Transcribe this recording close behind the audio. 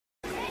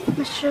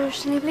Mr.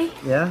 Schneebly?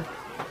 Yeah?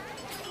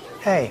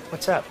 Hey,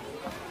 what's up?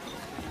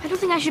 I don't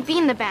think I should be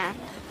in the band.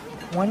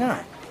 Why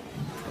not?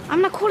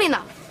 I'm not cool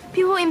enough.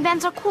 People in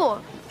bands are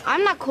cool.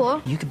 I'm not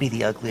cool. You could be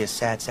the ugliest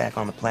sad sack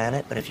on the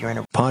planet, but if you're in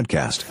a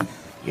Podcast.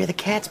 you're the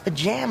cat's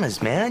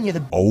pajamas, man. You're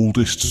the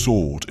Oldest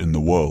sword in the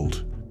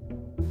world.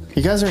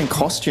 You guys are in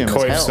costume as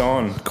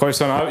hell.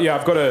 Coif's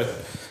on.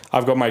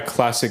 I've got my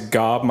classic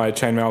garb, my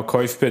chainmail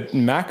coif, but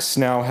Max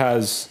now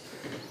has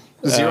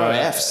Zero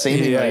F,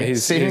 seemingly. yeah,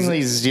 he's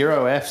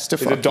zero Fs to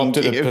he's fucking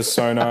adopted give. a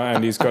persona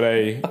and he's got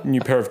a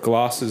new pair of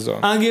glasses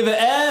on. I give an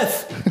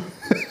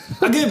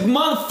F. I give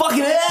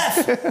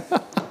motherfucking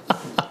F.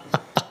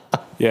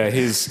 Yeah,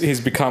 he's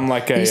become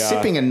like a. He's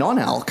sipping a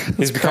non-alc. He's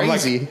It's become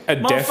crazy. like a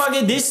def.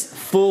 Motherfucker, this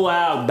full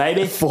out,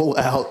 baby. Full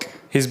alc.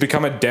 He's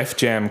become a Def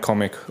Jam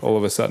comic all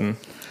of a sudden.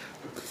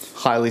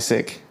 Highly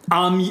sick.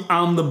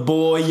 I'm the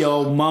boy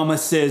your mama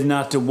says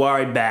not to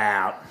worry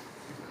about.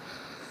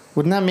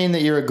 Wouldn't that mean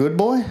that you're a good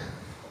boy?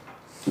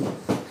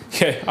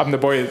 Yeah, I'm the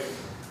boy.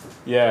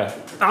 Yeah,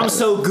 I'm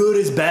so good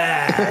it's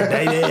bad,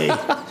 baby.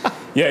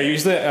 yeah.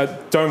 Usually,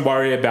 don't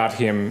worry about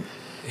him.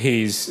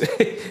 He's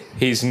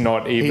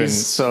not even.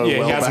 He's so yeah.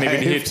 well He hasn't even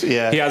behaved, hit.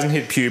 yeah. He hasn't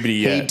hit puberty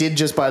yet. He did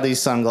just buy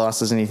these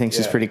sunglasses and he thinks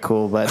he's pretty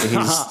cool, but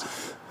he's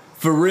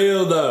For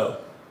real though.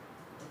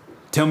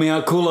 Tell me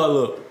how cool I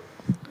look.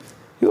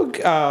 You look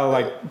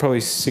like probably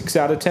 6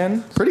 out of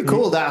 10. pretty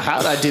cool. That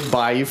hat I did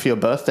buy you for your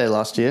birthday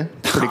last year.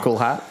 Pretty cool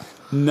hat.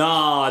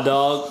 Nah,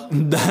 dog.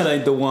 That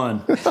ain't the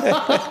one.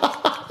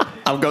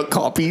 I've got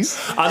copies.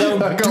 I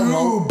don't I got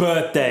do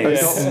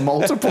birthdays. I've got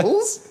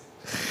multiples.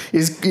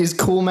 Is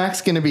Cool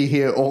Max going to be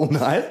here all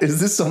night? Is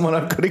this someone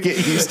I've got to get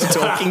used to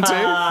talking to?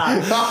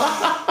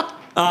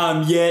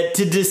 I'm yet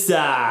to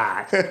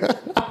decide.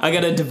 I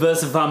gotta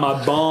diversify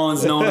my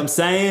bonds, know what I'm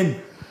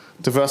saying?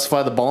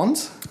 Diversify the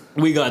bonds?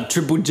 We got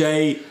Triple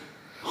J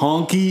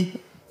Honky,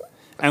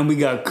 and we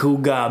got Cool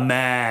Guy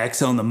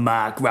Max on the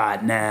mic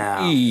right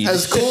now.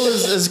 As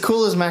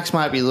cool as Max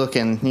might be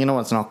looking, you know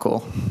what's not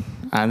cool?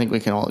 I think we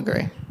can all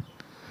agree.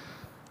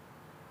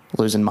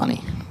 Losing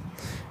money.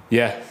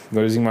 Yeah,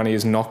 losing money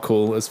is not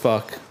cool as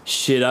fuck.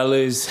 Shit, I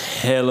lose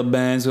hella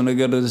bands when I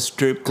go to the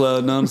strip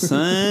club, know what I'm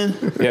saying?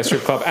 Yeah,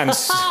 strip club and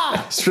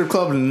Strip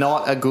club,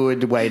 not a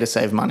good way to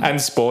save money. and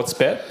sports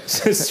bet.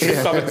 Strip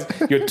club,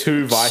 is your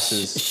two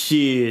vices.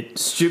 Shit,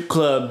 strip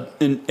club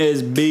and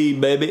SB,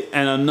 baby,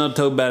 and I'm not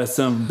talking about a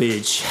son of a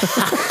bitch.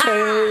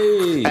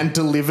 And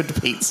delivered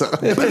pizza.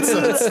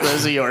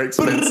 Those are your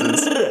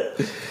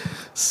expenses.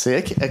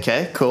 Sick.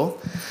 Okay, cool.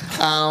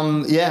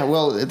 Yeah,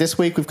 well, this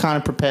week we've kind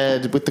of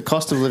prepared with the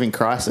cost of living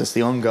crisis,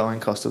 the ongoing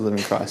cost of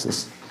living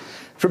crisis.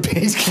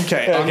 He's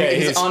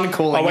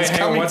uncooling. Oh wait, He's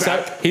hang on, coming what's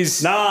back. that?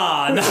 He's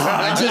Nah,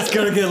 I just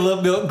gotta get a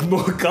little bit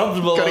more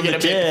comfortable Gotta on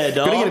get the chair,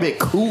 dog. gotta get a bit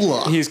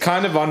cooler. he's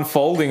kind of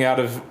unfolding out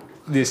of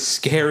this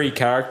scary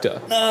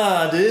character.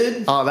 Nah,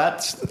 dude. Oh,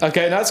 that's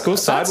Okay, that's cool.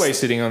 Sideways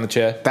sitting on the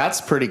chair.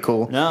 pretty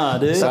cool. Nah,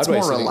 dude. That's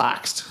more Sideways sitting.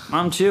 relaxed.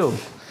 I'm chill.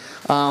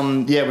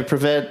 Yeah, we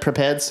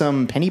prepared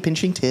some penny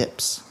pinching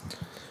tips.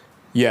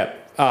 Yeah.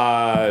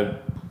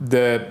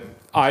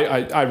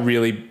 I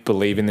really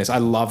believe in this. I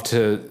love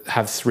to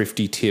have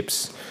thrifty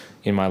tips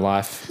in my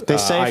life. They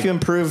say if you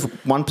improve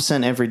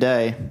 1% every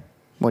day,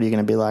 what are you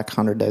going to be like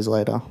 100 days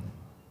later?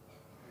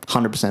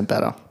 100%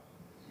 better.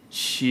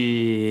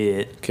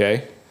 Shit.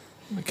 Okay.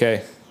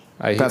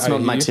 That's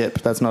not my tip.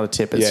 That's not a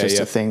tip. It's Yeah, just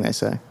yeah. a thing they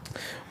say.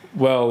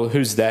 Well,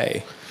 who's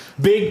they?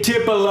 Big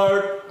tip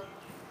alert.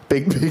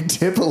 Big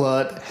tip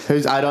alert.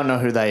 I don't know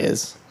who they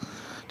is.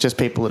 Just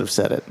people that have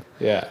said it.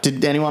 Yeah.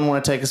 Did anyone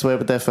want to take us away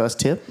with their first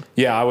tip?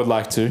 Yeah, I would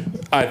like to.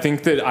 I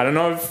think that, I don't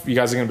know if you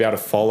guys are going to be able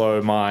to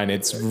follow mine.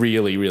 It's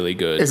really, really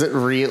good. Is it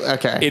real?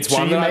 Okay. It's Should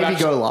one you that I've maybe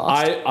actually, go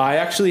last. I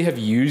actually have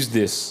used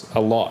this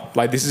a lot.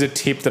 Like, this is a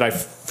tip that I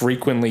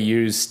frequently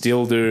use,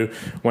 still do,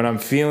 when I'm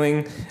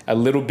feeling a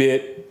little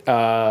bit,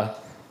 strapped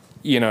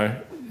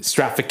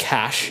for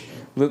cash.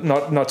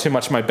 Not too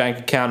much in my bank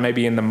account,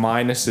 maybe in the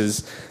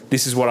minuses.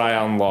 This is what I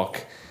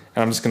unlock.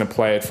 And I'm just going to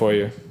play it for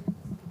you.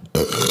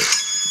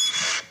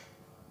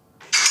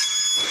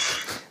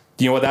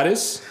 Do you know what that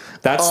is?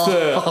 That's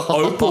the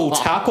Opal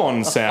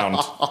tap-on sound.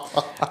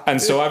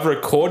 And so I've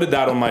recorded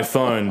that on my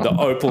phone, the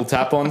Opal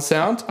tap-on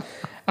sound.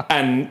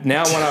 And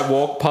now when I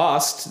walk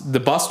past the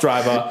bus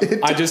driver,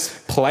 I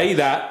just play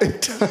that.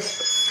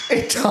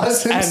 It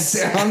doesn't And-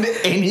 sound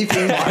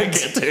anything like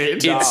it,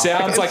 dude. It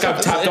sounds like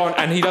I've tapped on,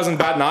 and he doesn't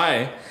bat an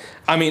eye.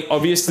 I mean,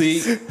 obviously...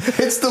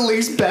 It's the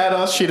least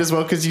badass shit as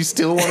well because you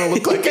still want to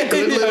look like a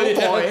good little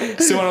boy.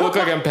 Still want to look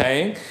like I'm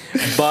paying.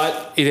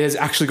 But it has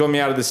actually got me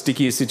out of the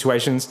stickiest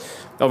situations.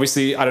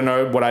 Obviously, I don't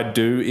know what I'd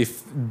do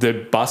if the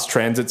bus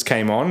transits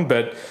came on,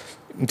 but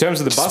in terms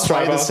of the bus Just play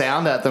driver... the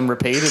sound at them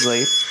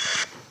repeatedly.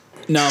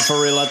 No,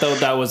 for real, I thought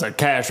that was a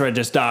cash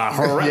register.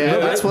 Yeah,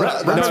 that's what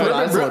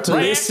I thought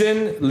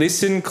too.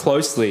 Listen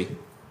closely.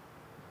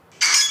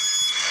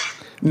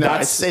 No,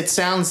 it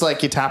sounds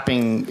like you're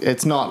tapping.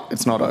 It's not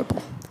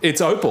Opal.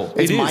 It's Opal.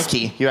 It's It is.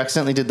 Mikey. You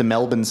accidentally did the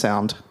Melbourne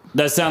sound.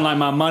 That sound like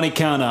my money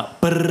counter.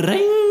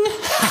 Bring.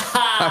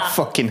 I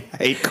fucking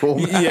hate Cool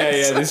Max.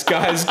 Yeah, this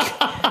guy's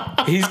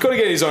He's got to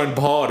get his own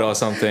pod or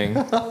something.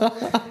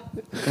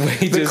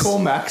 He The Cool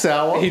Max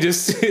hour. He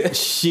just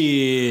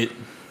Shit.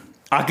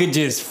 I could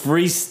just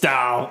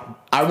freestyle.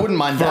 I wouldn't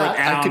mind For that.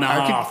 an hour and a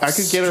half I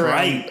could get around.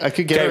 straight. I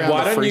could get okay. around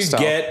Why the don't you freestyle.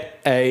 get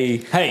a?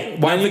 Hey,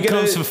 Why don't when you it get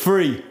comes a- for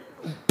free,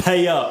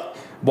 pay up.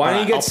 Why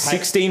don't you Alright, get I'll pay-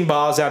 16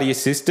 bars out of your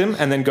system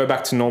and then go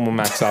back to normal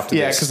max after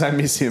Yeah, this? because I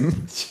miss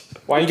him.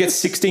 Why don't you get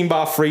 16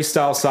 bar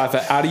freestyle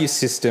cipher out of your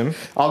system?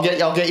 I'll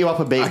get you up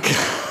a beat.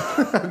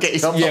 I'll get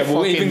you up. Yeah, a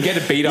we'll fucking- even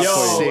get a beat up for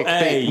you. Sick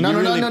Hey, beat. No, you're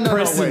no, no, really no, no, no,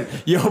 pressing, wait.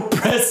 You're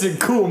pressing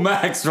Cool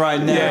Max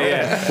right now. Yeah,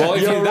 yeah. Well,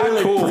 if you're that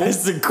really cool-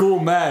 pressing Cool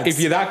Max. If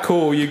you're that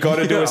cool, you got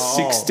to do Yo. a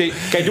 16.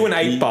 Okay, do an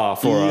 8 bar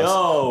for us.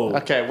 Yo.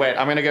 Okay, wait.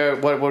 I'm gonna go.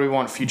 What do we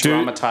want?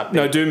 Futurama type.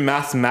 Beat. Do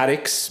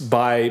Mathematics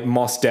by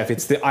Mos Def.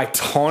 It's the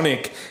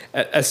iconic,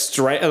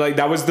 straight like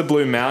that was the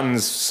Blue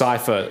Mountains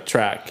cipher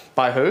track.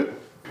 By who?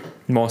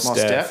 Mos Mos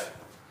Def. Def?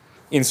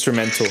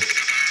 Instrumental.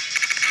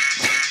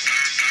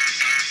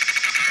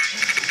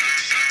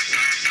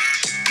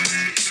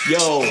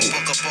 Yo.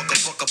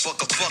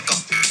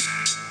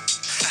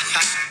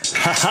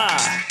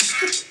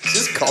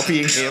 Just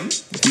copying him.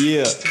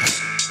 Yeah.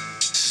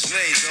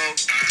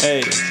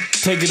 Hey,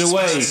 take it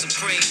away.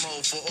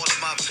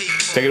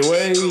 Take it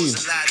away.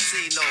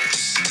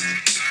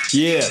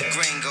 Yeah.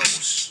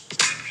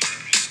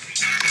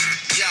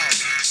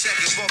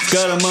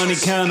 Got a money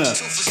counter,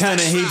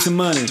 kinda heaps of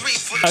money.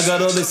 I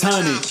got all this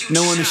honey,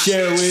 no one to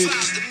share it with.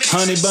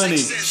 Honey bunny,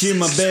 she in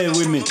my bed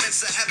with me.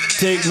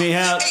 Take me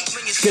out,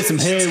 get some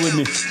hair with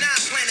me.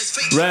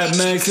 Rap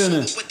Max on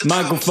a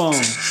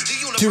microphone.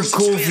 Too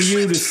cool for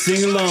you to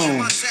sing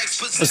alone.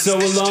 So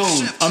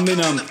alone. I mean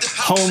I'm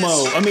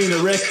homo. I mean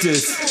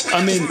erectus.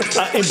 I mean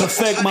I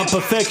imperfect my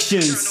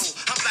perfections.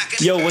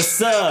 Yo,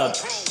 what's up?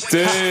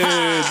 Dude,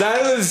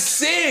 that was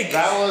sick.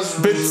 That was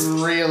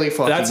really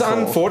fucking. That's cool.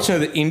 unfortunate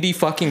that Indie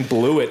fucking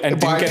blew it and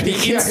didn't get the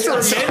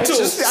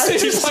instrumentals. I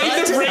just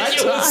Play the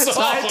regular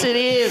typed song.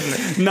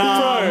 it in.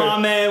 Nah, Bro. my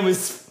man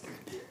was.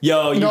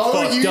 Yo, you No,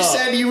 fucked you up.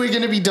 said you were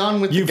going to be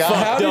done with You the guy.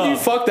 fucked How did you up.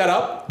 fuck that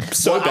up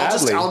so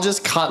badly? I'll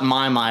just cut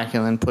my mic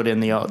and then put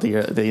in the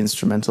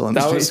instrumental. And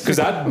That was because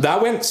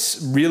that went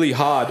really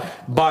hard,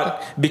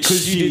 but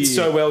because you did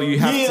so well, you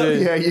have to.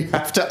 yeah, you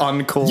have to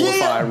unqualify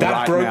Yeah, That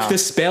right broke now. the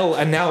spell,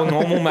 and now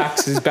normal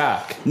Max is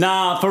back.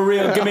 Nah, for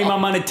real. Give me my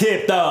money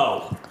tip,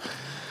 though.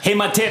 Hit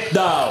my tip,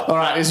 though. All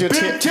right, is your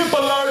Big tip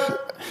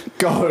alert.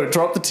 Go,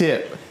 drop the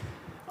tip.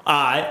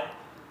 Alright.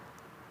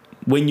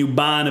 When you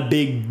buying a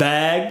big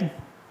bag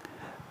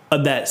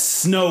of that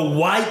Snow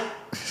White,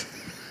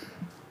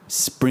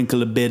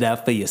 sprinkle a bit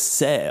out for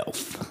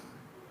yourself.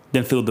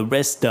 Then fill the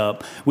rest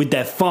up with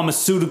that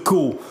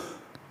pharmaceutical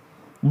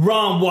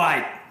Ron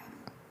White.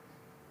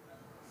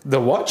 The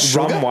what?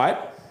 Sugar? Rum white.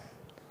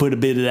 Put a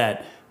bit of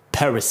that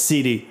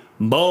parasitic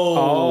mold.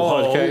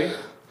 Oh, okay.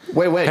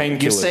 Wait. You're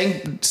Painkiller.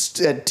 saying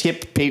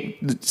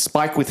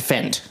spike with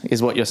Fent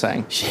is what you're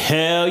saying?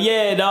 Hell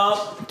yeah,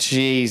 dog.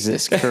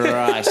 Jesus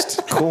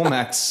Christ. Cool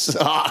Max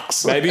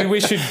sucks. Maybe we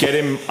should get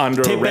him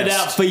under Tip arrest. it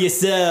out for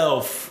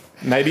yourself.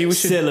 Maybe we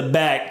should. Sell it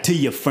back to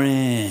your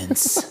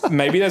friends.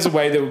 Maybe there's a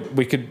way that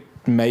we could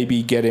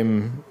maybe get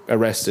him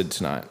arrested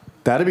tonight.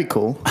 That'd be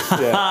cool.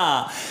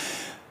 Yeah.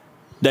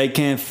 They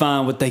can't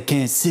find what they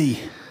can't see.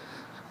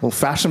 Well,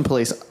 fashion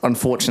police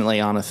unfortunately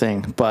aren't a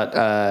thing,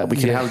 but we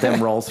can Yeah. have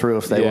them roll through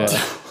if they Yeah.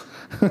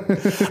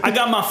 were. I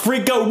got my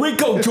Frico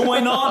Rico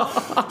joint on.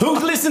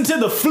 Who's listened to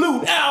the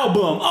Flute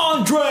album?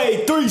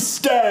 Andre 3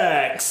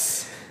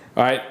 Stacks.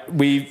 All right,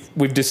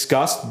 we've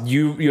discussed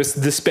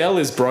the spell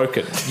is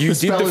broken. You did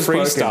spell the is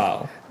broken.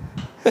 freestyle.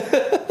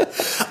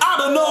 I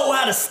don't know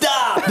how to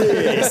stop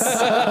this.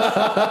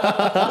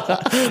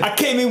 I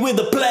came in with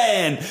a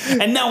plan,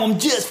 and now I'm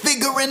just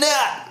figuring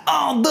out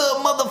on the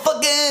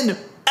motherfucking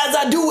as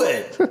I do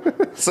it.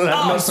 So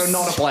that's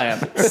not a plan.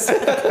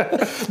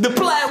 The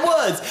plan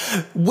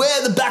was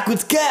wear the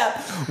backwards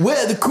cap,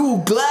 wear the cool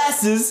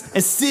glasses,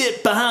 and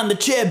sit behind the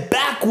chair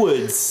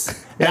backwards.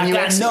 Like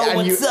I know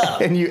what's up.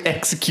 And you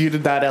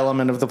executed that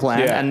element of the plan,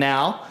 Yeah. and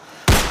now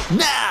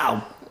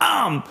Now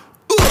I'm.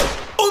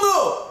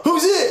 Oh no!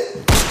 Who's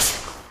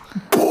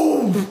it?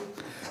 Boom!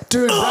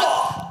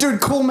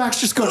 dude, Cool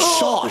Max just got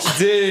shot.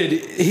 Dude,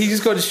 he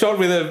just got shot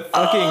with a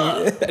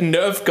fucking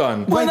Nerf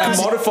gun. When a I-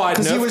 modified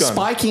Because he Nerf was gun.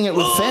 spiking it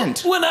with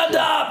Fent. When I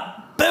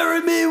die,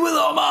 bury me with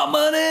all my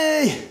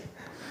money.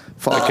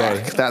 Fuck,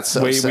 Okay, that's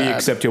so we sad.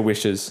 accept your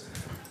wishes.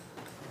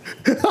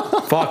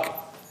 Fuck.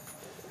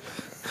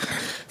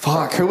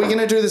 Fuck, who are we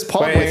gonna do this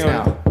pod Wait, with hang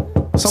now?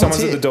 on.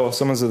 Someone's at the door.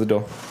 Someone's at the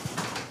door.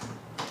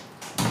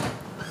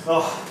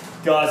 Oh,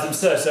 guys, I'm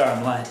so sorry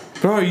I'm late.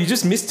 Bro, you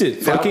just missed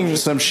it. Fucking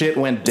Some shit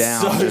went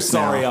down. So just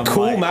sorry now. I'm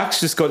Cool late. Max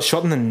just got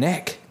shot in the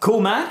neck.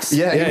 Cool Max?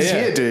 Yeah, Yeah, he's yeah.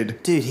 here,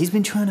 dude. Dude, he's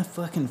been trying to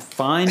fucking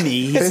find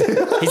me.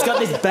 He's got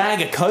this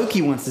bag of Coke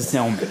he wants to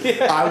sell me.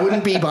 I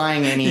wouldn't be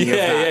buying any of Yeah,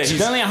 that. yeah,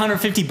 It's only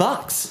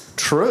 $150.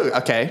 True.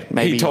 Okay,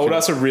 maybe He told you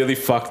us a really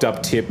fucked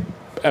up tip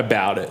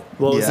about it.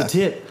 What was Yeah. the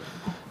tip?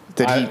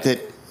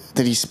 could-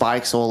 that he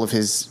spikes all of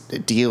his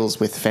deals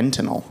with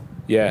fentanyl.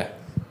 Yeah.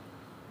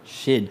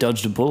 Shit,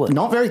 dodged a bullet.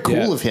 Not very cool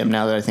Yeah. of him.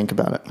 Now that I think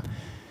about it.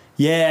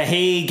 Yeah,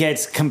 he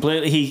gets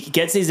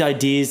his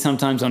ideas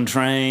sometimes on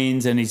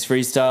trains, and he's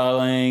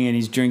freestyling, and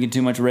he's drinking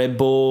too much Red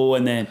Bull,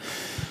 and then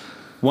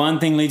one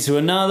thing leads to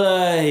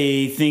another.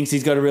 He thinks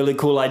he's got a really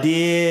cool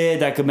idea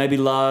that could maybe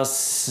last,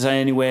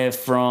 say, anywhere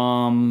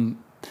from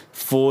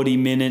 40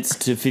 minutes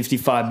to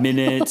 55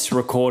 minutes,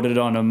 recorded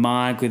on a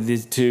mic with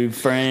his two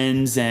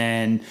friends,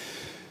 and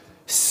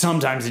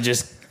sometimes it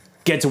just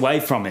gets away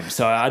from him.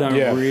 So I don't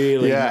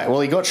really... Yeah, well,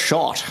 he got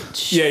shot.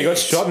 Yeah, he got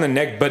shot in the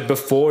neck, but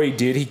before he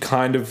did, he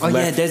kind of left...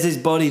 yeah, there's his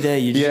body there.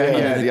 You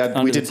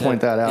just We did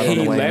point that out on He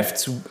the way.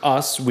 left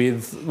us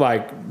with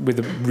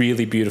a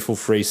really beautiful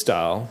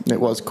freestyle.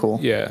 It was cool.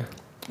 Yeah.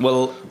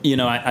 Well,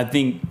 I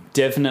think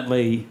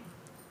definitely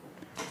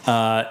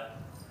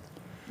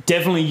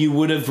you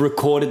would have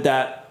recorded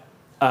that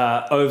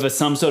over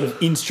some sort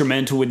of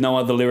instrumental with no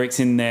other lyrics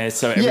in there,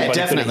 so everybody Yeah,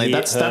 definitely.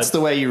 That's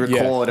the way you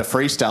record a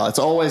freestyle. It's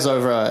always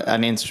over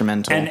an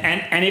instrumental.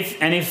 And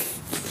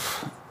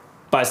if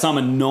by some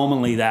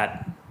anomaly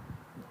that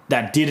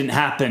didn't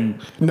happen,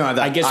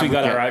 I guess we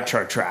got our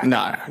outro track.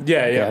 No.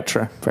 Yeah.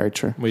 True. Very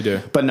true. We do.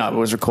 But no, it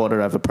was recorded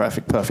over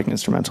perfect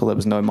instrumental. There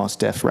was no Mos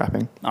Def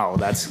rapping. Oh,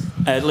 that's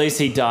at least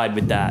he died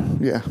with that.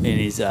 Yeah. In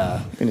his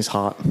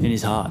heart. In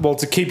his heart. Well,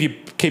 to keep you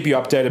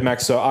updated,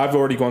 Max, so I've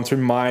already gone through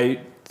my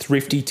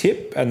thrifty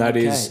tip, and that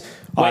is...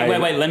 Wait,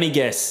 let me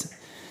guess.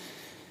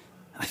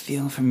 I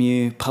feel from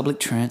you, public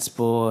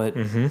transport,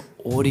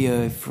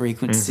 audio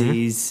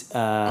frequencies.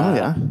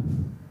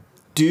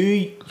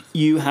 Do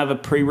you have a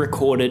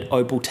pre-recorded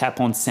Opal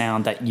tap-on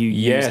sound that you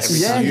use?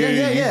 Yes. every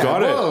time? You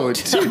got Whoa,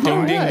 it. dude, Ding, ding,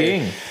 alright.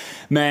 ding.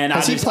 Man,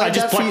 I just played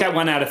that for plucked you? that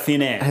one out of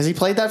thin air. Has he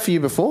played that for you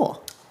before?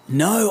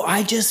 No,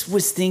 I just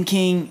was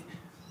thinking,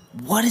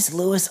 what is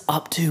Lewis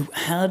up to?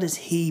 How does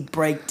he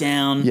break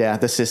down Yeah,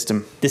 the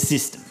system. the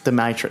system? The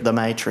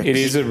Matrix. It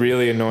is a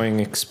really annoying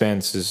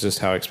expense. It's just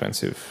how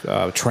expensive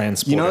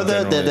transport. You know in that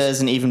general is. there's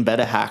an even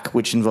better hack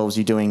which involves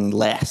you doing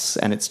less,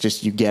 and it's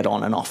just you get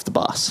on and off the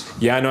bus.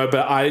 Yeah, I know,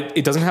 but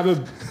it doesn't have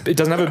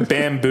a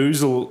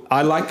bamboozle.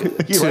 I like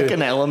like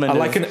an element I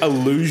like of- an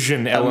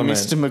illusion element.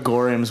 Mr.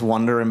 Megorium's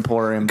Wonder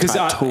Emporium Because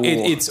type tool.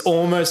 it's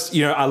almost,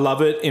 I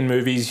love it in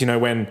movies,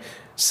 when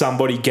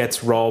somebody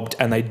gets robbed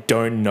and they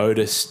don't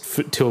notice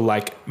till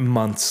like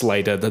months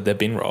later that they've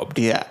been robbed.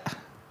 Yeah.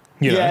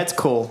 You know? Yeah, it's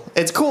cool.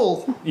 It's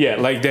cool. Yeah,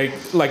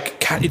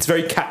 it's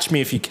very Catch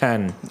Me If You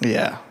Can,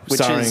 Yeah.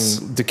 Which starring is,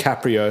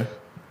 DiCaprio.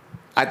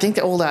 I think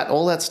that all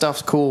that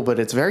stuff's cool, but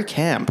it's very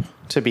camp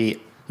to be,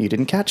 you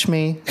didn't catch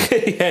me.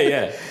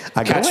 Yeah.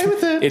 I got away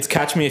with it. It's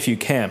Catch Me If You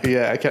Camp.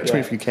 Yeah, catch me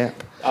if you camp.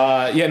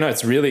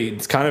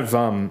 It's kind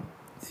of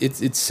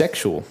it's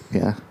sexual.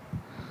 Yeah.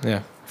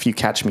 Yeah. If you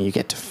catch me, you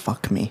get to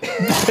fuck me.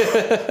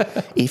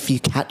 If you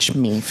catch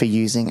me for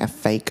using a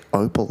fake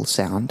Opal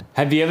sound,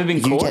 Have you ever been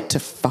you caught? get to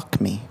fuck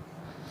me.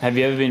 Have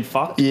you ever been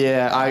fucked?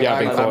 Yeah, I've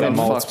been caught been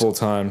multiple fucked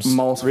times.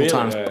 Multiple Really?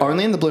 times. Yeah.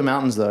 Only in the Blue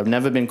Mountains, though. I've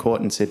never been caught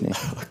in Sydney.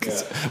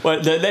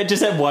 Well, they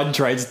just have one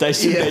train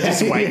station. They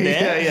just wait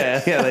there.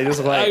 Yeah, they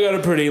just I wait. got a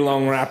pretty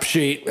long rap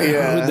sheet with the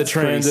that's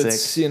pretty transits,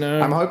 sick.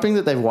 I'm hoping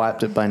that they've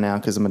wiped it by now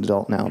because I'm an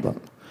adult now. But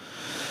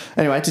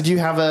anyway, did you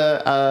have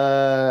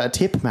a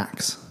tip,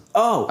 Max?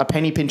 Oh, A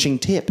penny pinching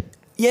tip?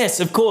 yes,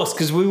 of course,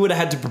 because we would have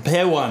had to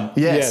prepare one.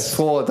 Yes.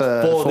 for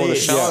the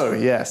this. show.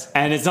 Yes.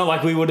 And it's not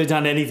like we would have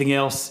done anything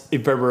else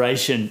in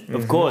preparation.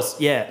 Of course,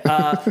 yeah.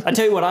 I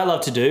tell you what I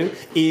love to do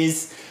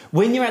is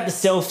when you're at the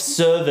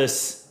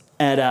self-service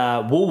at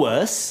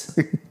Woolworths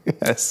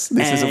Yes.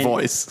 This is a And-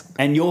 voice.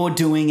 and you're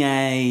doing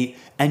and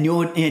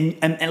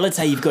let's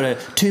say you've got a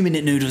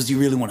 2-minute noodles, you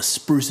really want to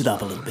spruce it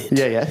up a little bit.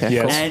 Yeah.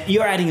 Yes. Cool. And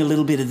you're adding a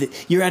little bit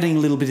of you're adding a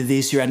little bit of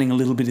this, you're adding a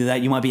little bit of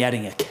that. You might be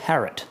adding a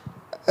carrot.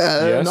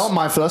 Yes. Not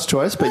my first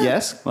choice, but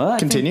yes. Well,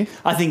 Continue.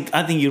 I think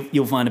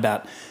you'll find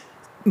about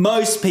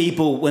most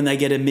people when they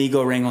get a mee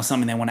goreng or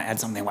something, they want to add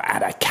something. They want to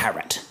add a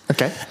carrot.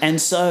 Okay. And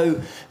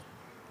so,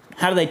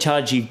 how do they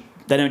charge you?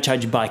 They don't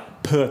charge you by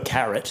per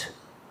carrot.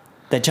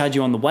 They charge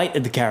you on the weight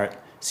of the carrot.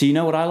 So you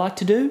know what I like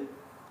to do?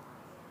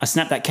 I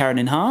snap that carrot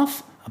in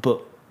half. I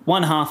put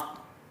one half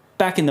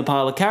back in the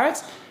pile of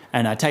carrots,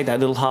 and I take that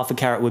little half a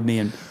carrot with me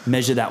and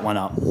measure that one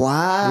up.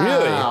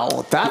 Wow.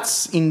 Really?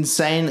 That's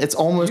insane. It's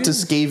almost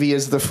as skeevy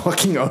as the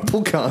fucking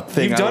Opal card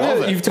thing. You've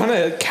done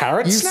a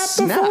carrot You've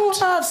snap before?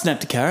 snapped? I've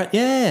snapped a carrot.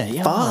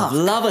 Yeah. Fuck.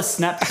 Love a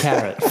snapped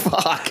carrot.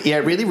 Fuck. Yeah,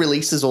 it really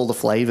releases all the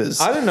flavors.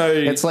 I don't know.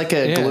 It's like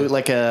a Yeah. glue,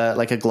 like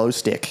a glow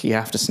stick. You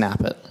have to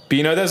snap it.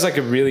 But there's like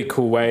a really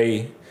cool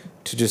way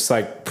to just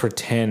like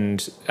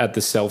pretend at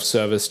the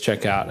self-service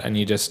checkout and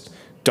you just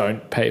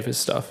don't pay for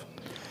stuff.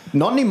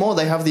 Not anymore.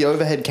 They have the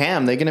overhead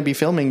cam. They're going to be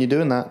filming you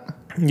doing that,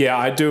 Yeah,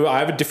 I do. I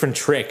have a different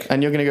trick.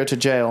 and you're going to go to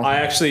jail. I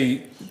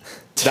actually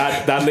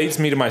that leads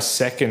me to my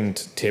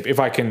second tip. If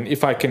I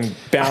can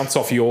bounce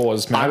off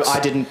yours, Max. I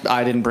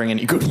didn't bring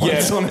any good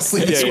ones. Yeah.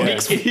 Honestly, this Yeah, yeah.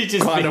 week's You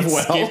just kind of been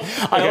well.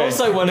 skipped. I Okay.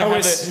 also want to No, have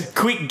it's- a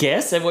quick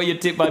guess at what your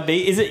tip might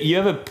be. Is it you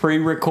have a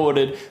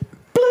pre-recorded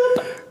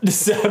bloop, the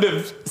sound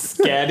of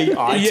scanning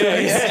items?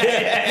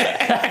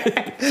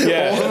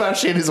 yeah. All of our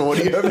shit is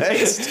audio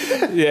based.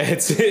 Yeah,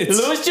 it's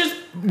Lewis just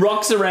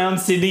rocks around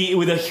Sydney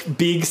with a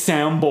big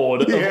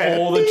soundboard of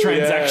all the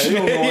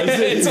transactional noises.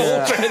 It's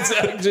all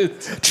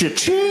transactions.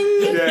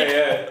 Cha-ching.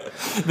 Yeah.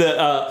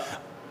 The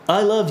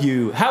I love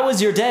you. How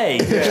was your day?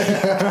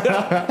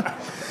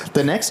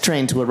 The next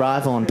train to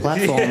arrive on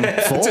platform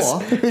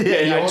 4.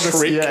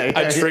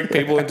 I trick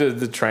people into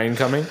the train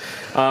coming.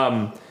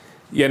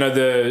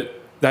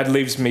 That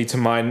leads me to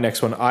my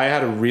next one. I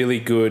had a really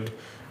good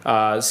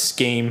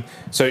scheme.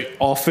 So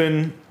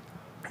often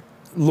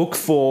look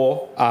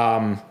for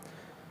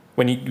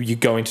when you're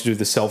going to do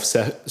the self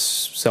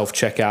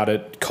checkout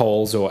at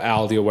Coles or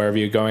Aldi or wherever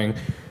you're going.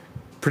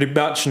 Pretty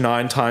much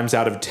 9 times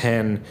out of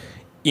 10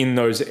 in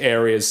those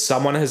areas,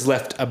 someone has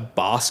left a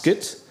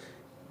basket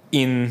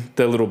in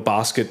the little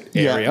basket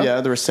area. Yeah,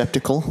 the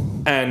receptacle.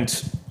 And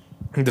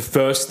the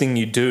first thing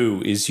you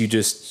do is you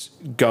just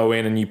go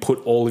in and you put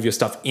all of your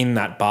stuff in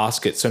that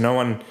basket. So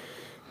none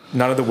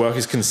of the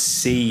workers can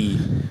see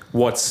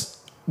what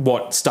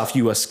stuff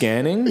you are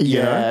scanning.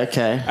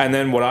 Okay. And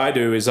then what I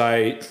do is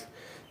I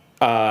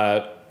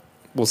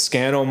will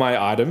scan all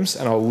my items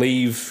and I'll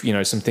leave,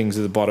 some things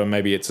at the bottom.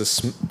 Maybe it's a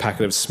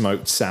packet of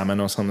smoked salmon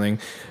or something.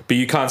 But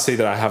you can't see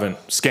that I haven't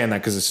scanned that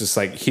because it's just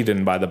like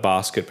hidden by the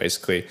basket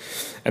basically.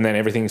 And then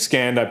everything's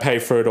scanned. I pay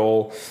for it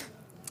all.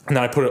 And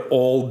then I put it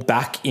all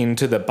back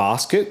into the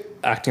basket,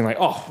 acting like,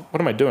 oh, what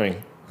am I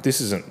doing?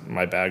 This isn't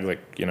my bag.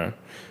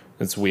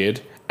 It's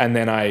weird. And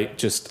then I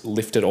just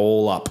lift it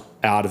all up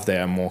out of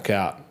there and walk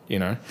out.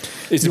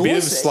 It's a bit of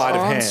a sleight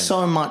of hand.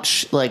 So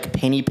much like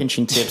penny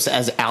pinching tips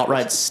as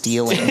outright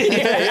stealing.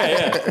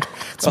 Yeah.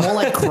 It's more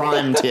like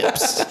crime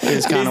tips.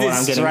 Is kind of what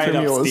I'm getting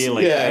from yours.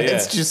 Stealing. Yeah,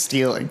 it's just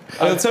stealing.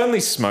 It's only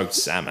smoked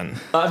salmon.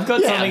 I've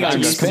got something I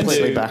used to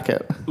completely do, back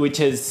it. which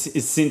is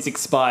since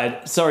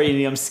expired. Sorry,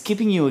 Indy, I'm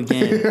skipping you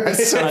again.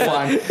 It's so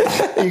fine.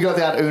 You got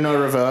that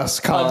Uno reverse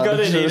card. I've got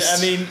it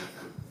in.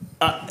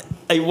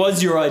 It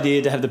was your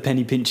idea to have the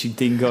penny pinching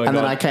thing going on. And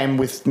then I came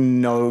with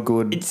no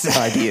good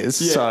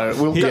ideas. Yeah. So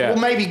we'll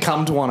maybe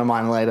come to one of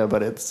mine later,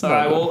 but it's... All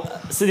right, well,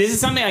 so this is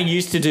something I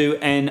used to do,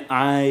 and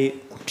I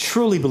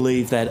truly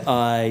believe that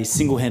I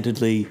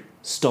single-handedly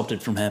stopped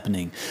it from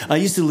happening. I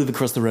used to live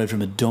across the road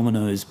from a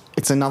Domino's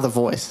It's another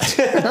voice.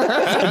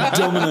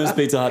 Domino's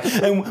Pizza Hut.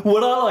 And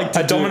what I like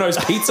to A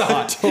Domino's Pizza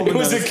Hut. It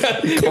was a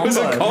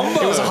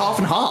combo. It was a half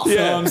and half.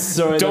 Yeah. I'm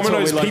sorry.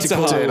 Domino's that's what we Pizza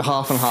like to call Hut. it.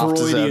 Half and half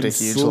deserved a Freudian huge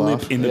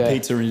slip laugh. in the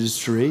pizza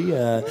industry.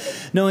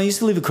 No, I used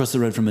to live across the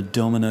road from a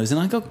Domino's, and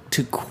I got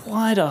to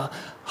quite a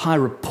high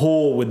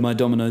rapport with my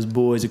Domino's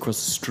boys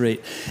across the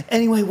street.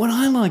 Anyway, what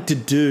I like to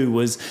do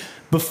was,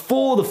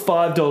 before the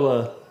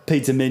 $5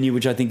 pizza menu,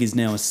 which I think is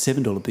now a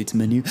 $7 pizza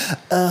menu.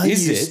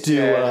 Is used it? to,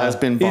 It has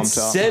been bumped It's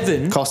up.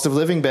 7. Cost of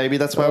living, baby.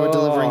 That's why we're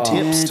delivering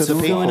tips to it's the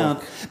all people. going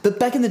up. But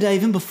back in the day,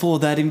 even before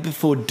that, even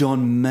before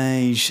Don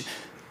Mage,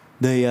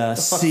 the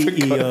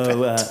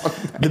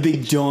CEO, the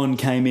big Don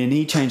came in,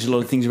 he changed a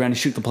lot of things around and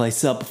shook the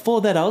place up.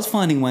 Before that, I was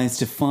finding ways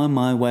to find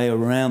my way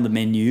around the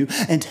menu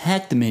and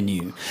hack the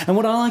menu. And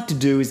what I like to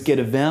do is get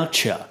a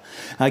voucher.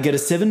 I get a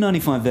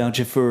 $7.95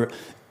 voucher for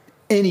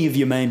any of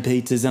your main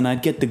pizzas, and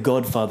I'd get the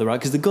Godfather, right?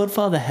 Because the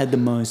Godfather had the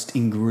most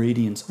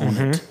ingredients on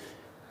it.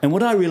 And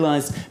what I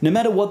realised, no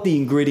matter what the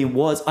ingredient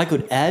was, I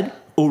could add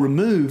or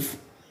remove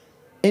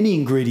any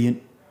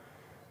ingredient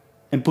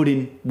and put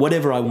in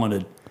whatever I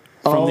wanted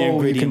from the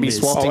ingredient you can be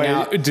list. swapping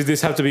out. Did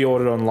this have to be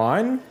ordered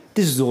online?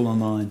 This is all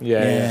online.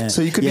 Yeah.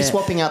 So you could be Yeah.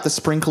 swapping out the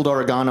sprinkled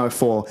oregano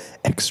for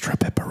extra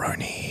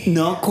pepperoni.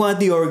 Not quite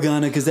the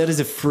oregano, because that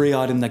is a free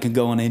item that can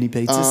go on any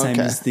pizza, same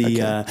okay, as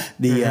the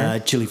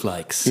chili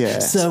flakes. Yeah.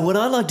 So what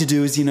I like to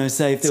do is,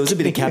 say if there was a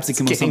bit of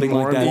capsicum or something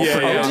like that, more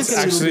I would it's just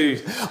get a little actually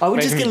bit. I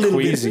would just get a making me little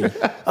bit. queasy.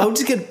 I would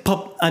just get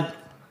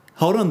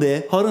Hold on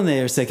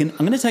there a second. I'm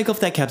going to take off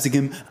that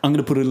capsicum. I'm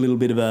going to put a little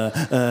bit of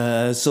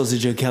a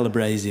sausage or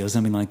calabrese or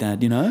something like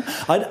that.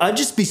 I'd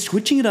just be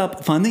switching it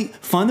up. Find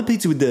the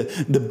pizza with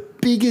the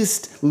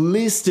biggest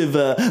list of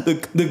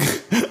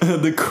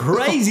the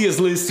craziest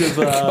list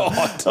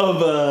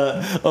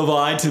of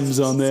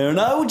items on there, and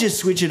I would just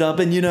switch it up.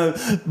 And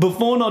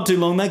before not too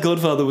long, that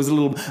Godfather was a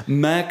little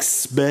Max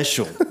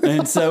special,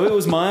 and so it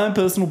was my own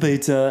personal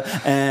pizza,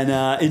 and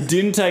it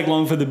didn't take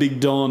long for the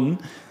big Don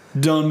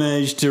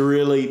Mage to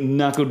really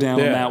knuckle down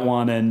on that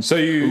one and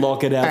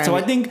lock it out. So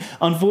I think,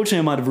 unfortunately,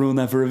 I might have ruined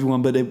that for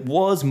everyone, but it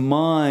was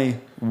my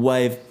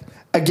way of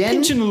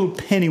pinching a little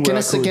penny where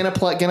I could.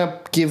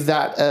 Gonna give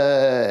that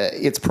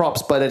its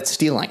props, but it's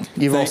stealing.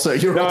 You're also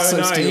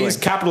stealing. He's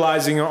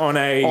capitalizing on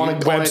a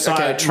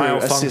website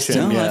malfunction.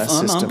 system. No, Yeah,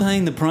 I'm system.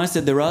 paying the price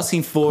that they're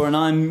asking for, and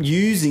I'm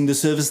using the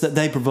service that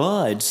they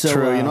provide. So,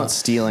 True, you're not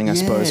stealing, I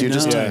suppose.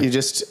 You're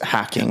just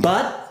hacking.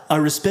 But I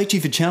respect you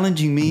for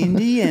challenging me,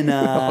 Indy, and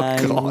I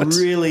God.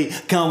 really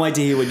can't wait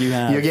to hear what you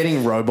have. You're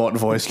getting robot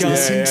voiced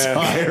this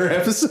entire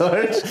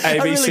episode.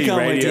 ABC can't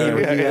wait to hear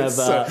Radio. what you have.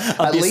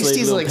 At least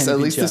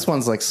this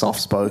one's like soft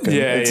spoken.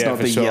 Yeah, it's not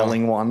for the sure.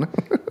 yelling one.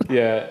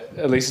 Yeah,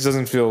 at least it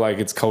doesn't feel like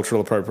it's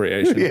cultural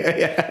appropriation.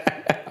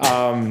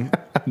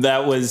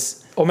 That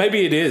was Or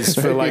maybe it is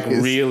for Maybe like it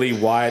is. really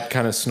white,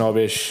 kind of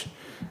snobbish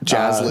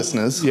Jazz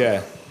listeners.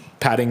 Yeah.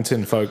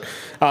 Paddington folk.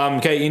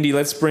 Okay, Indy,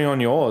 let's bring on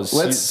yours.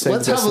 Let's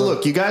have a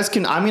look. You guys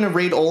can. I'm going to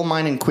read all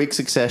mine in quick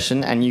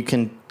succession, and you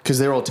can, because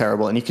they're all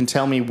terrible, and you can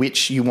tell me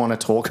which you want to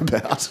talk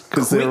about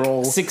because they're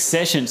all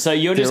succession. So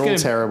you're just all going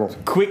to terrible.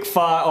 quick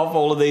fire off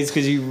all of these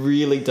because you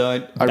really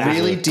don't. I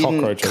really didn't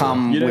cockroach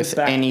come You don't with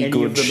back any any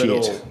good of them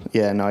at shit. all.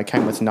 Yeah, no, I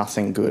came with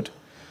nothing good.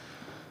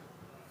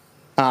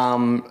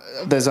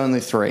 There's only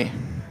 3.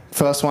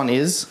 First one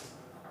is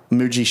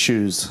Muji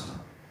shoes.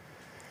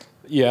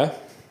 Yeah.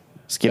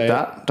 Skip Okay.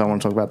 that. Don't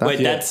want to talk about that.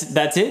 Wait,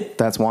 that's it.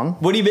 That's one.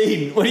 What do you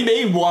mean? What do you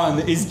mean? One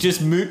is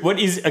just what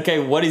is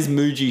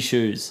Muji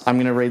shoes? I'm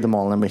going to read them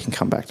all and then we can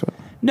come back to it.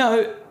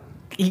 No,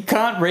 you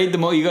can't read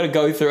them all. You got to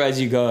go through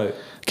as you go.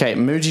 Okay,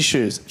 Muji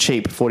shoes,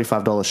 cheap,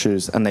 $45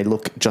 shoes, and they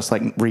look just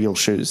like real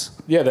shoes.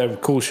 Yeah, they're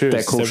cool shoes.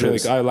 They're cool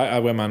shoes. Really, I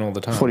wear mine all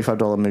the time. $45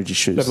 Muji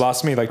shoes. They've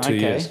lasted me like 2 Okay.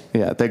 years.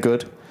 Yeah, they're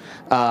good.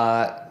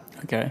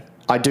 Okay.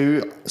 I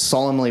do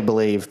solemnly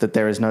believe that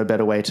there is no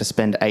better way to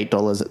spend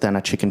 $8 than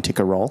a chicken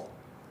tikka roll.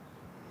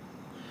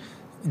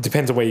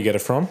 Depends on where you get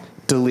it from.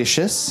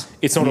 Delicious.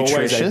 It's not always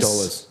nutritious.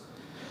 $8.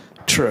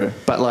 True,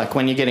 but like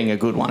when you're getting a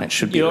good one, it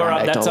should be You're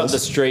around right. $8. That's up the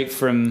street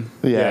from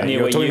Yeah. near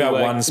You're where talking you about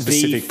work, one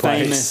specific the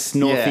place. famous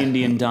North Yeah.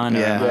 Indian diner.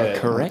 Yeah. Am I Yeah.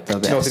 correct? The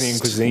best. North Indian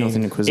cuisine. North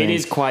Indian cuisine. It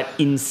is quite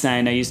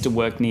insane. I used to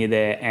work near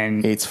there,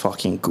 and It's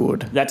fucking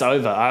good. that's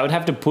over. I would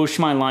have to push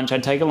my lunch.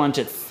 I'd take a lunch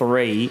at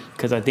 3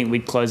 because I think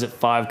we'd close at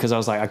 5 because I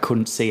was like I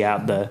couldn't see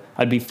out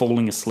I'd be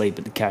falling asleep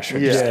at the cash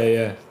register.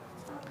 Yeah.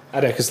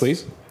 At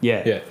Eckersley's?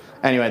 Yeah. Yeah.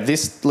 Anyway,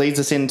 this leads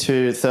us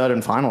into third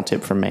and final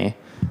tip from me,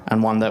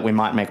 and one that we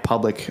might make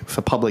public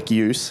for public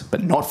use,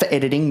 but not for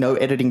editing, no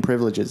editing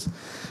privileges.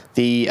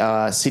 The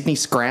Sydney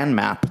Scran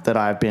map that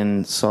I've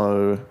been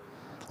so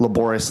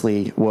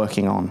laboriously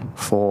working on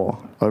for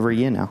over a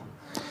year now.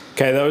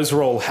 Okay, those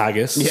were all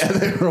haggis. Yeah,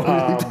 they were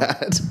all really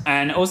bad.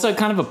 And also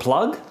kind of a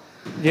plug.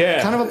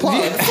 Yeah. Kind of a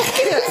plug.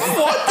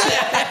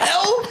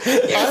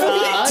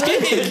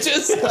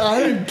 I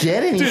don't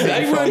get anything. Dude,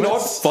 they were from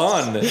not it.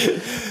 fun.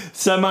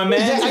 So my man,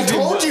 Yeah, I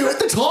told you at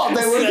the top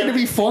they weren't going to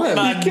be fun.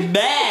 My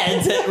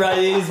man, right,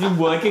 he's been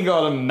working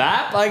on a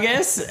map, I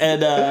guess,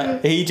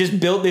 and he just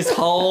built this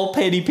whole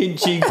penny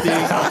pinching thing.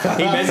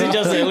 He messaged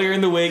us earlier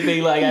in the week,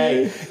 being like,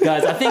 "Hey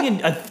guys, I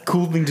think a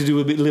cool thing to do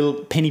a bit little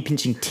penny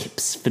pinching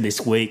tips for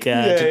this week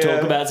to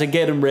talk about. So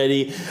get them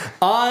ready."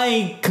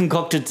 I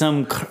concocted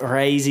some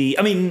crazy.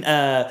 I mean,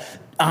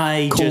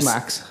 Cool,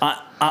 Max. I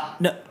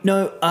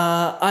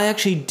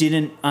actually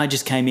didn't. I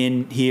just came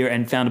in here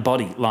and found a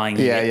body lying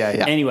here.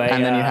 Yeah. Anyway,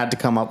 and then you had to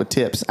come up with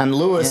tips. And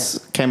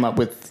Lewis came up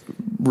with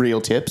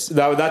real tips.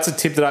 That's a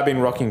tip that I've been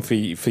rocking for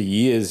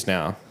years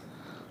now.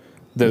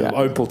 The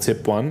opal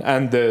tip one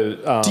and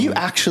the. Do you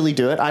actually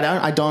do it?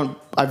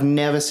 I've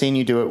never seen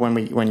you do it when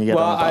you get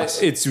on the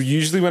bus. It's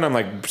usually when I'm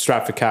like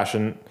strapped for cash,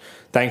 and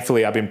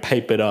thankfully I've been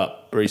papered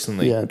up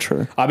recently. Yeah,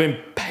 true. I've been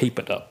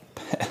papered up.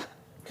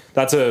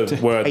 That's a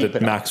word Papered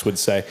that up. Max would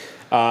say.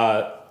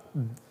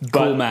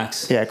 cool,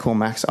 Max. Yeah, cool,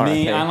 Max. Me,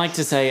 R.I.P. I like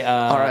to say,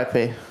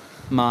 R.I.P.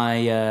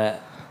 my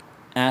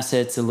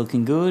assets are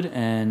looking good,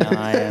 and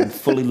I am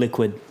fully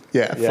liquid.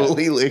 Yeah,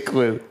 fully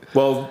liquid.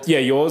 Well, yeah,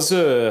 yours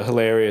are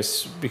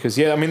hilarious because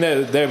I mean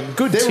they're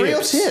good. They're tips,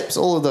 real tips,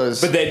 all of those.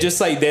 but they're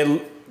just like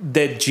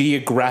they're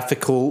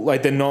geographical.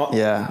 Like they're not.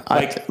 Yeah,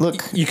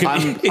 look, you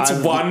can. It's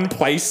I'm- one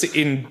place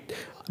in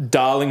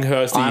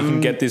Darlinghurst that you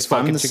can get this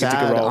fucking I'm the chicken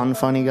sad, tikka roll.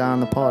 unfunny guy on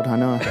the pod. I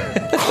know.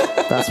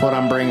 That's what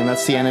I'm bringing.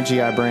 That's the energy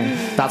I bring.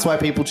 That's why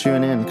people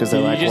tune in because they're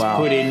You like, just "Wow,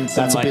 put in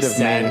some that's a like bit of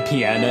sad me."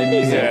 piano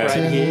music Yeah.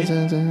 right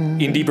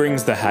here. Indy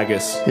brings the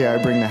haggis. Yeah,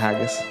 I bring the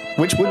haggis,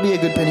 which would be a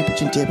good penny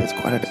pitching tip. It's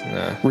quite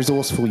a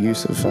resourceful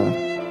use of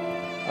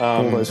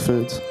all those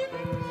foods.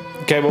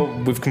 Okay, well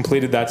we've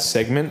completed that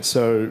segment.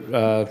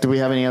 So Do we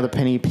have any other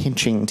penny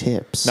pinching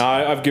tips? no,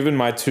 I've given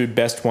my 2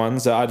 best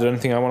ones. I don't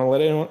think I want to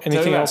let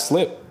anything about- else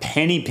slip.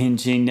 Penny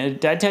pinching.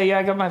 Did I tell you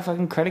I got my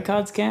fucking credit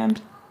card scammed?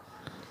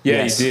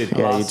 Yeah, Yes. you did.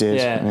 Yeah, you did.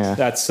 Yeah. Yeah.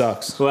 That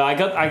sucks. Well, I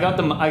got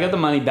the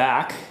money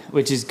back,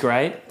 which is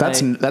great. That's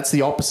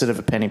the opposite of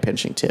a penny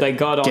pinching tip. They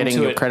got onto getting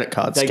your it. credit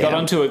card. They got scammed.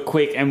 onto it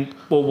quick, and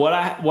well, what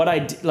I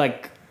did,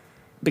 like,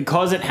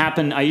 because it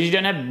happened. I usually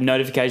don't have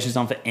notifications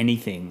on for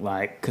anything,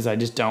 like, because I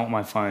just don't want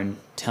my phone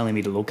telling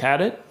me to look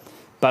at it.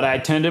 But I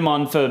turned them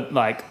on for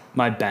like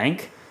my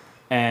bank,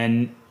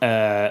 and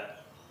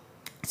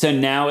so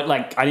now it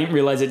I didn't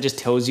realize it just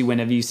tells you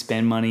whenever you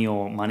spend money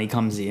or money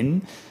comes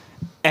in.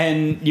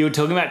 And you were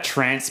talking about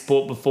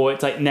transport before.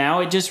 It's like now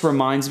it just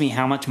reminds me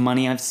how much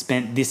money I've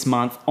spent this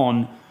month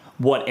on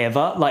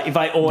whatever. Like if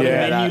I order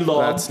menu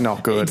log, that's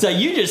not good. It's like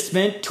you just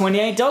spent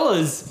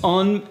 $28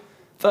 on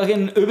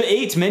fucking Uber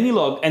Eats menu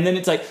log, and then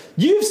it's like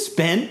you've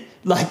spent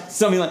like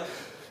something like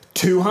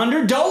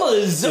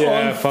 $200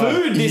 Yeah, on fine.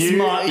 food this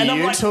month, and I'm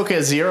you like, took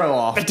a 0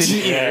 off, didn't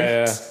you?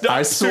 Yeah.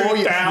 I saw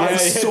you. I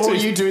saw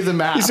you do the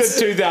math. You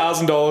said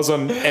 $2,000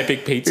 on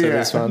Epic Pizza Yeah.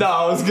 this month.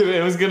 No,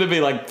 it was gonna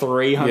be like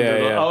 $300.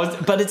 Yeah.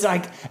 But it's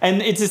like,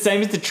 and it's the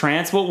same as the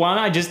transport one.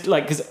 I just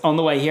because on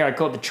the way here I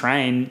caught the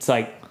train. It's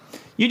like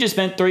you just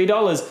spent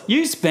 $3.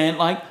 You spent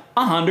like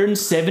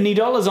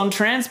 $170 on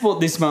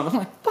transport this month. I'm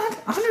like,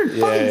 fuck, 100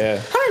 Yeah, fucking yeah.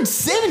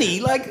 170.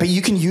 Like, But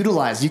you can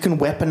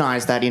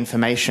weaponize that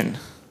information.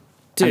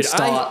 dude, And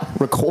start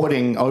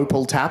recording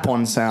Opal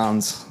tap-on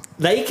sounds.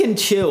 they can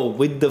chill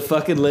with the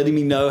fucking letting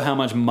me know how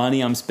much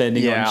money I'm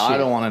spending on shit. I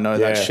don't want to know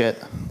that Yeah.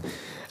 shit.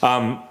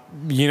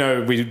 You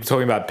know, we were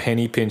talking about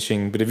penny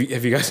pinching, but have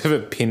you guys ever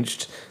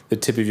pinched the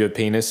tip of your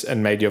penis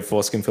and made your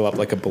foreskin fill up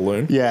like a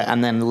balloon? Yeah,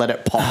 and then let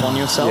it pop on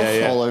yourself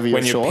all over your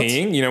when shorts.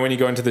 you're peeing, you know, when you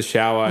go into the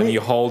shower and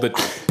you hold it,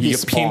 you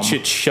Piss pinch bomb.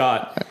 it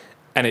shut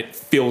and it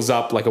fills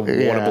up like a water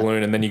Yeah.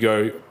 balloon and then you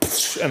go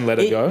and let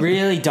it It go.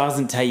 really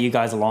doesn't take you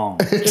guys long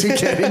to to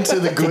get into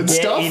the good get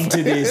stuff.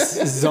 into this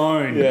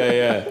zone.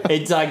 Yeah.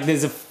 It's like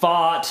there's a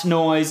fart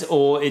noise,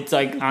 or it's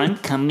like I'm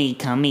cummy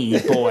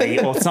boy,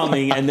 or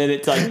something, and then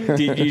it's like,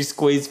 did you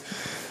squeeze?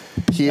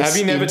 Pierce Have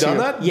you never into done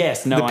your- that?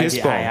 Yes, no, The I piss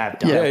did. bomb. I have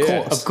done. Yeah, it. of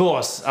course. Of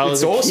course. I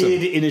was It's a awesome.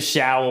 kid in a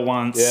shower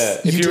once. Yeah.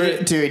 If You you're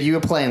did, dude, you were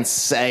playing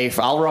safe.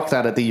 I'll rock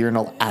that at the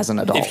urinal as an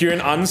adult. if you're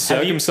an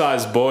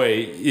uncircumcised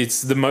boy,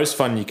 it's the most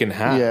fun you can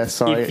have. yeah,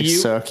 sorry, If you-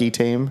 Cirky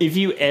team. Have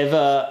you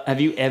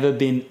ever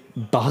been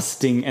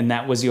busting and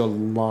that was your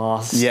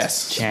last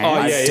Yes. chance? Oh,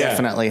 I yeah, yeah.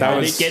 definitely That have.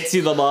 And was- it gets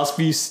you the last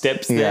few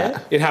steps Yeah.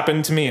 there. It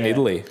happened to me in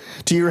Italy.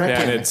 Do you Yeah,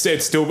 reckon?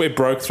 and it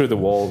broke through the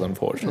walls,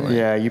 unfortunately.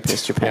 Yeah, you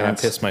pissed your And I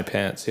pants. pissed my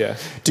pants, yeah.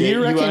 Do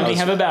you reckon? You only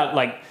have about,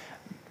 like,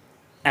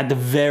 at the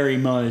very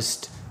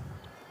most,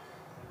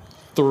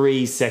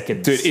 3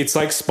 seconds. Dude, it's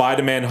like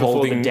Spider-Man Before the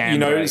holding, dam you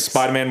know, breaks.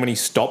 Spider-Man when he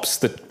stops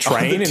the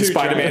train the in two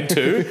Spider-Man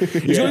 2.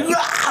 He's going,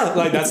 "Ah!"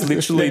 Like, that's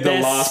literally The the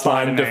best last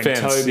line of Spider-Man,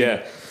 defense. Tobey. Yeah.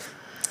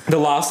 The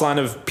last line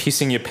of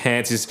pissing your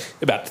pants is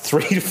about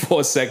 3 to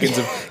 4 seconds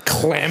of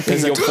clamping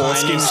There's a your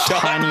foreskin shut.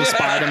 tiny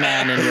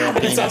Spider-Man in your It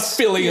penis. starts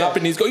filling up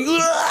and he's going,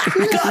 "Ah,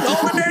 I can't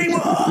hold it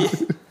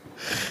anymore.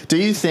 Do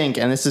you think,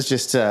 and this is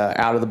just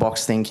out of the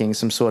box thinking,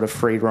 some sort of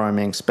free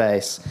roaming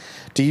space,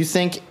 do you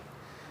think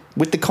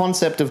with the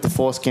concept of the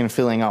foreskin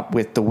filling up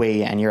with the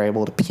wee and you're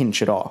able to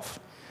pinch it off,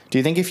 do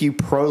you think if you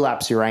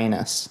prolapse your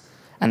anus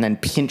and then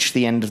pinch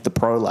the end of the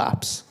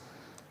prolapse,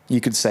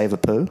 you could save a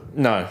poo?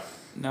 No,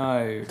 no.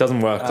 it doesn't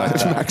work like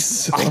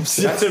that.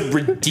 That's a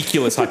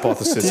ridiculous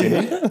hypothesis, isn't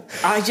it?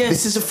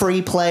 This is a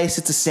free place.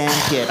 It's a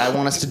sandpit. I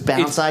want us to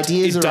bounce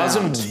ideas It around.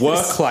 doesn't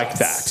work like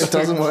that. It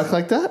doesn't work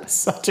like that?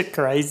 Such a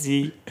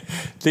crazy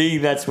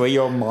thing. That's where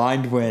your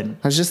mind went.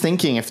 I was just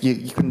thinking if you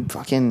can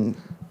fucking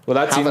Well,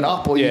 that's have it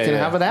up or you can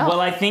have it out. Well,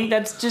 I think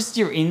that's just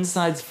your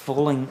insides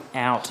falling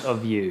out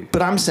of you.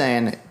 But I'm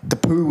saying the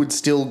poo would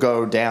still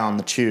go down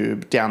the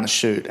tube, down the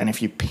chute, and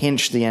if you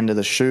pinch the end of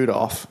the chute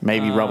off,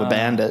 maybe rubber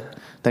band it,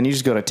 then you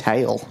just got a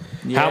tail.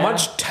 How Yeah.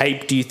 much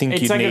tape do you think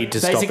It's you'd like need to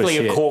stop a basically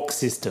shit? a cork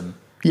system.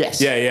 Yes.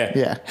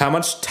 Yeah. How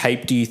much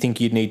tape do you think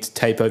you'd need to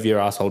tape over your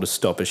asshole to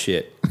stop a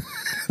shit?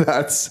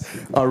 That's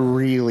a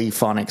really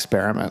fun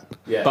experiment.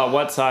 Yeah. But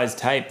what size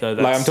tape though?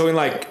 Like That's,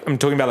 I'm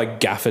talking about like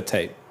gaffer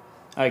tape.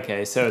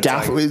 okay, so it's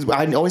Gaff, like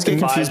I always get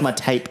confused Five- with my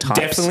tape types.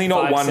 Definitely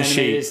not 5 one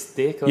centimeters sheet.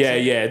 thick. Or Yeah,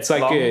 something? yeah. It's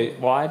like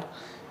Long, wide.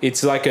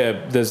 it's like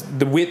there's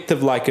the width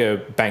of like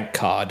a bank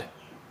card.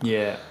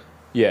 Yeah,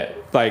 Yeah.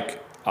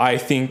 Like I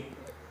think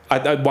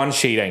one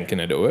sheet ain't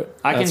gonna do it.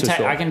 I can That's for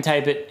sure. I can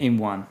tape it in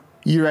one.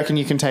 You reckon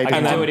you can tape I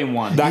can it? do it in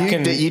one. That You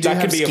can do that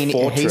have can be skinny, a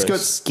fortress. He's got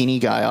skinny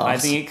guy ass. I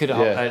think it could.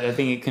 Yeah. I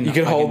think it can. You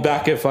could I hold can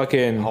back a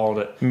fucking hold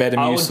it. Metamucil.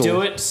 I would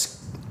do it.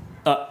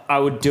 I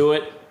would do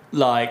it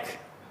like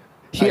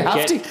you have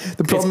get to.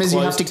 The problem is you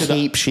have close to to the-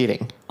 keep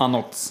shitting.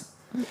 Arnold's.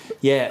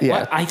 Yeah, Yeah.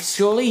 What? I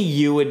surely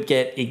you would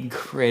get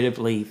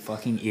incredibly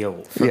fucking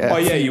ill. From Yeah. Oh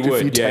yeah, you If you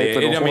would. Yeah, tape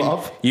yeah. it I all mean,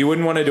 up. you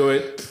wouldn't want to do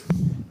it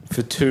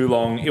for too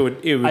long. It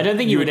would. I don't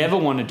think you would ever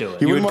want to do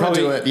it. You You wouldn't would wanna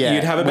probably. do it, yeah,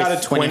 You'd have about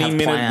with- a when you have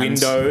 20-minute plans.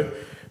 window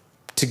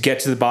to get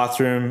to the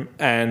bathroom,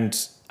 and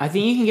I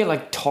think you can get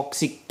like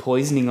toxic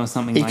poisoning or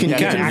something You like can, that.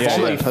 you and can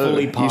actually vomit poo.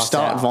 fully You pass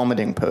start out.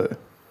 vomiting poo.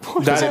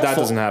 that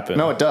doesn't happen.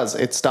 No, it does.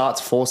 It starts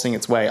forcing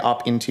its way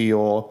up into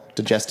your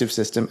digestive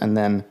system, and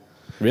then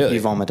Really?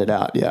 you vomit it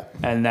out. Yeah,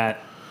 and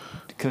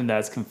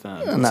that's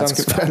confirmed. and that's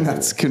Sounds confirmed.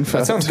 That's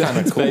confirmed. That sounds kind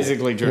of It's cool.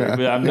 basically true. Yeah.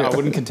 But I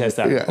wouldn't contest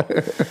that. Yeah.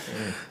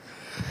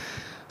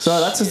 So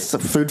that's just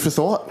food for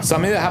thought.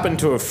 Something that happened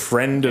to a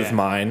friend of Yeah.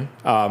 mine.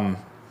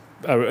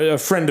 A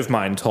friend of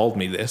mine told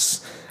me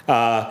this.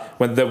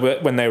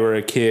 When they were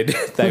a kid,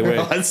 they were.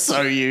 That's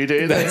so you,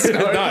 dude. no,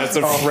 it's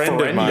a friend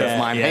of mine.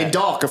 Yeah. Hey,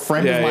 Doc, a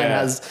friend Yeah, of mine yeah.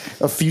 has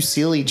a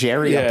fusilli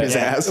Jerry up Yeah, his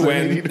yeah. ass. When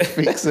When- we need to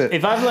fix it.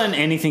 If I've learned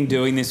anything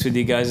doing this with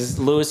you guys, is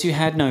Lewis, you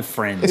had no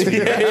friends.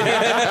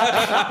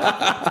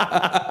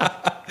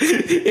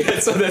 Yeah,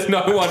 so there's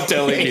no one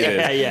telling you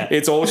Yeah, this. yeah.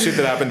 It's all shit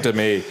that happened to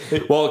me.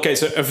 Well, okay,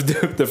 so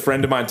the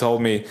friend of mine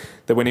told me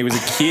that when he was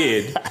a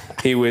kid,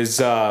 he was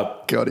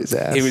Got his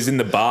ass. he was in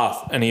the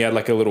bath and he had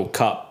like a little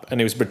cup and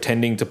he was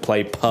pretending to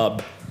play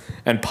pub.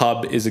 And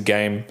pub is a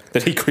game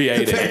that he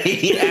created.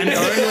 and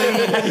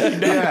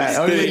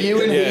only you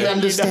and he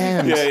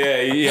understand.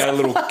 Yeah. He had a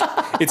little.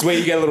 It's where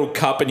you get a little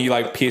cup and you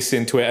like piss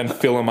into it and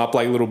fill them up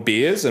like little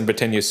beers and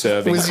pretend you're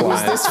serving Was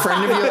clients. this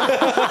friend of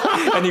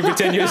yours? And you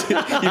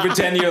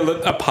pretend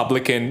you're a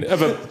publican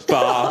of a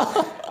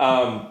bar.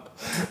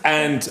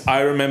 And I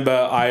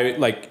remember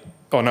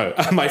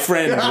my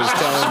friend was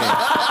telling me.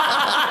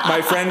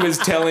 my friend was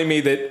telling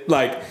me that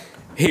like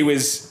he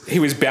was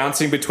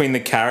bouncing between the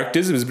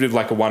characters. It was a bit of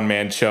like a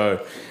one-man show.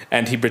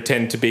 And he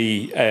pretended to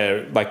be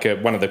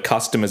one of the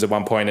customers at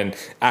one point and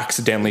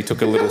accidentally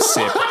took a little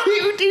sip.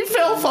 He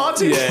fell far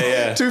too,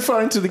 Yeah. too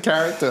far into the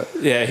character.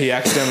 Yeah, he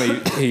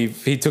accidentally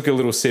he took a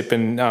little sip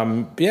and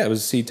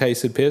he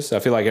tasted piss. I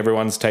feel like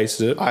everyone's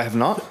tasted it. I have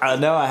not.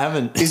 No, I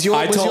haven't.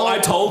 I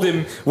told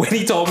him when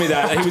he told me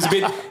that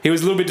he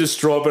was a little bit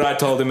distraught, but I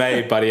told him,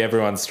 hey buddy,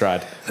 everyone's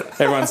tried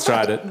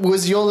it.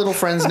 Was your little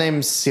friend's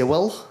name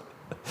Sewell?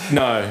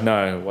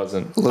 No, it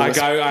wasn't. Lewis-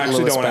 I actually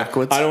Lewis don't want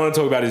backwards. to. I don't want to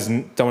talk about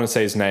don't want to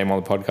say his name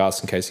on the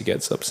podcast in case he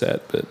gets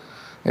upset. But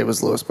It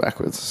was Lewis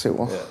backwards.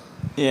 Sewell.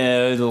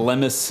 Yeah, the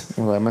Lemus.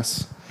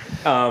 Lemus.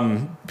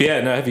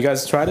 no. Have you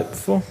guys tried it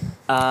before?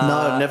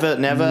 No, never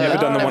done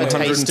the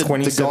tasted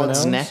 127 the god's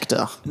hours?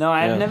 nectar. No,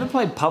 I've never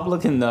played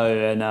Publican though,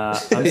 and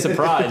I'm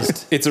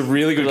surprised. It's a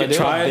really good. Well, I do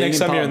Try like it next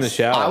being time in you're in the pubs.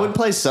 shower. I would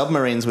play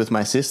submarines with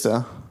my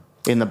sister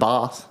in the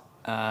bath.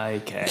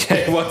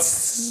 Okay.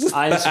 What's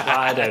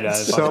I don't know.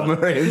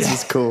 Submarines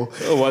is cool.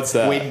 what's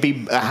that?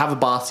 We'd have a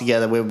bath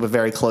together. We were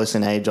very close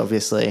in age,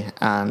 obviously,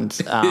 and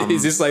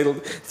Is this like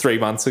 3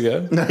 months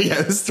ago? no, yeah,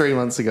 this is 3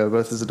 months ago,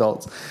 both as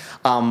adults.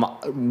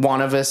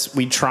 One of us,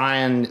 we try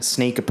and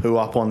sneak a poo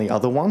up on the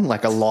other one,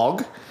 like a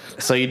log.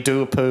 So you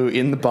do a poo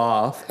in the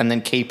bath and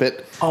then keep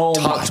it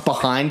tucked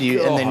behind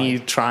you, and then you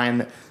try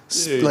and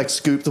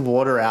scoop the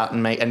water out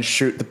and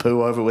shoot the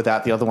poo over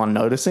without the other one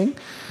noticing.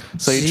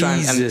 So you try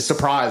and Jesus.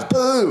 surprise,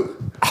 boo!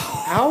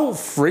 How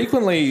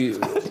frequently?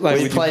 Like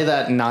We play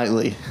that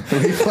nightly.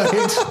 We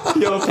played.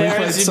 Your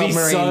parents would be so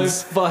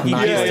submarines. fucking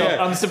Yeah, pissed off.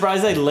 yeah. I'm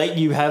surprised they let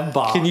you have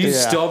bar. Can you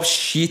Yeah. stop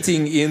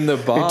shitting in the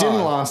bar? It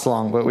didn't last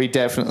long, but we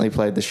definitely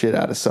played the shit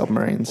out of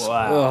submarines.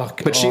 Wow. Oh,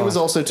 But she was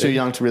God. also too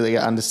young to really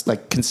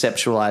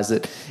conceptualize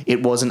that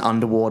it was an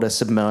underwater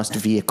submersed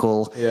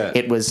vehicle. Yeah.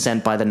 It was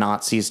sent by the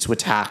Nazis to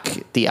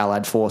attack the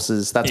Allied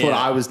forces. That's what Yeah.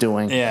 I was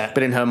doing. Yeah.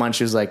 But in her mind,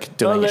 she was like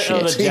doing Oh, a the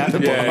shit. in the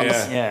Japanese.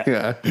 box. Yeah.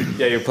 Yeah.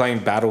 Yeah, you're playing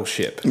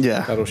Battleship.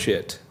 Yeah.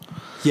 Battleship.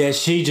 Yeah,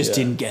 she just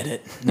didn't get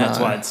it. That's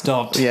why it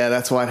stopped. Yeah,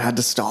 that's why it had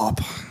to stop.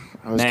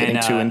 I was Man,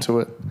 getting too into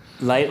it.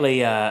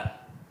 Lately, I've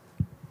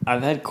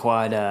had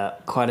quite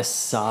a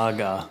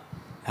saga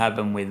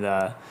happen with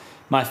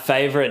my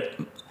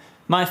favorite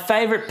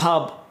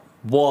pub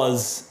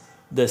was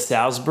the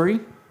Salisbury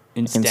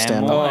in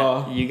Stanmore.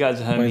 Oh. You guys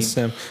have heard me. Where's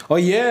Sam? Oh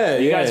yeah,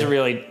 You guys are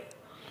really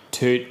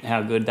toot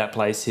how good that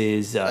place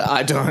is.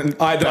 I don't. the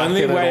back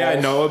only it at way I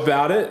all. know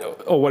about it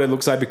or what it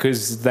looks like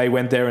because they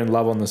went there in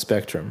Love on the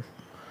Spectrum.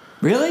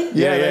 Really?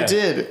 Yeah, Yeah, they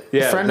did.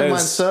 Yeah, a friend of mine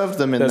there's- served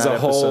them in There's that a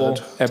whole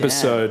episode.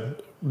 episode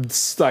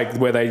it's like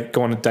where they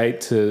go on a date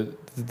to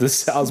the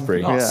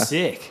Salisbury. Oh, Yeah.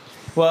 sick.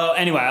 Well,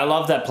 anyway, I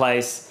love that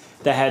place.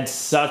 They had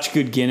such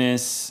good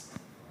Guinness.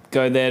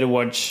 Go there to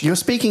watch. You're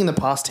speaking in the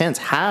past tense.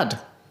 Had.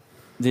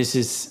 This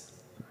is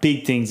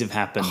big things have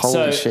happened.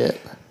 Holy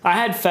shit. I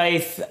had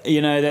faith,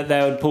 that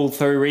they would pull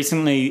through.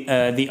 Recently,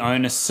 the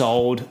owner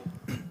sold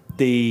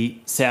the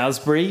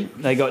Salisbury.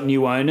 They got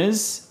new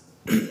owners,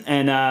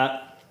 and I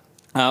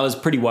was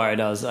pretty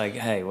worried. I was like,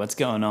 "Hey, what's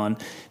going on?"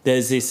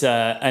 There's this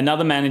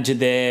another manager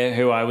there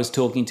who I was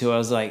talking to. I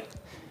was like,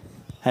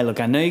 "Hey, look,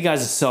 I know you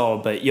guys are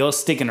sold, but you're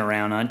sticking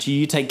around, aren't you?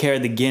 You take care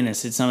of the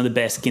Guinness. It's some of the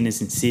best Guinness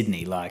in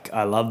Sydney. Like,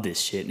 I love this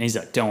shit." And he's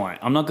like, "Don't worry,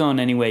 I'm not going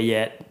anywhere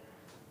yet.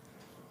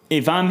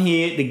 If I'm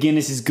here, the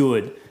Guinness is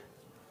good."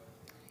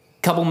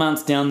 Couple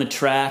months down the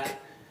track,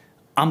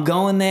 I'm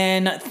going there,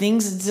 and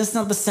things are just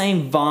not the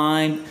same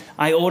vibe.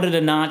 I ordered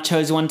a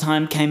nachos one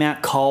time, came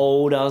out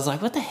cold. I was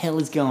like, what the hell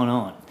is going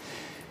on?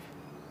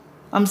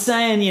 I'm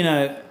saying,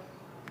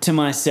 to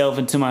myself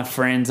and to my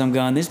friends, I'm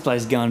going, this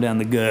place is going down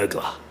the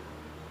gurgler.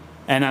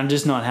 And I'm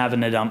just not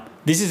having it.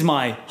 This is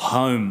my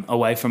home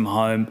away from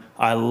home.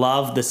 I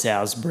love the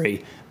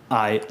Salisbury.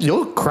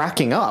 You're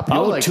cracking up. You're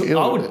like,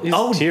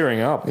 He's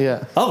tearing up.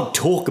 yeah. I would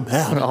talk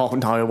about it. Oh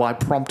no! I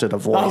prompted a I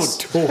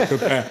voice. would talk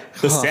about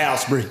the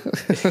Salisbury.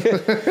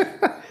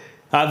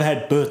 I've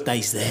had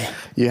birthdays there.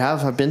 You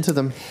have. I've been to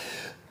them.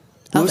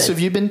 Lewis, have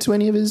you been to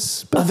any of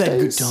his I've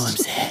birthdays? had good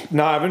times there.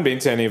 No, I haven't been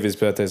to any of his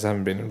birthdays. I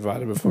haven't been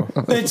invited before.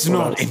 It's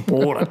not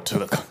important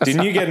to the.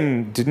 Didn't you get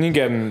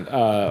an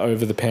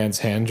over the pants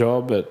hand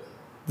job at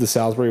the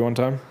Salisbury one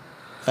time?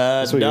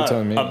 That's what you were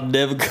telling me. I've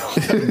never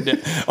gotten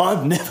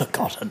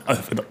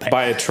over the pants.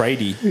 By a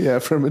tradie. Yeah,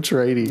 from a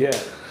tradie. Yeah.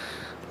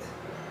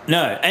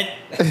 No. And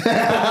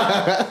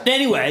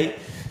anyway,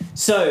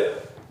 so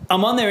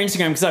I'm on their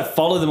Instagram because I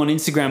follow them on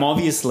Instagram,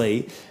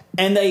 obviously,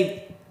 and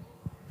they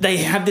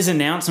have this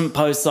announcement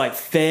post like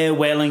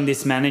farewelling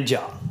this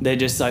manager. They're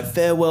just like,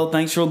 farewell,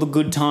 thanks for all the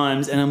good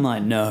times. And I'm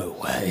like, no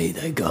way,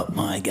 they got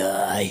my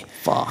guy.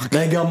 Fuck.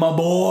 They got my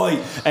boy.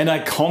 And I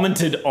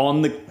commented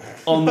on the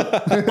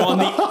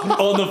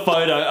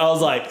photo. I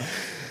was like,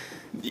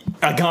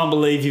 I can't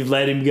believe you've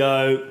let him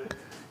go.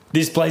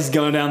 This place is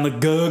going down the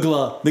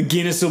gurgler. The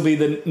Guinness will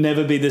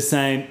never be the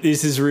same.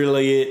 This is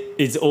really it.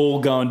 It's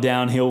all going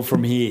downhill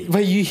from here.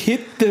 But you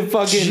hit the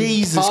fucking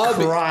Jesus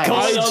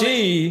Christ.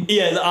 IG.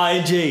 Yeah, the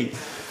IG.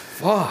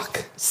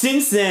 Fuck.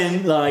 Since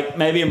then, like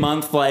maybe a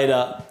month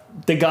later,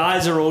 the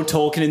guys are all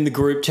talking in the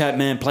group chat,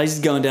 man, place is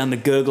going down the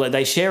gurgler.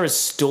 They share a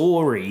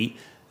story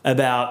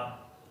about,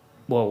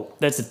 well,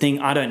 that's the thing,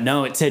 I don't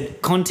know. It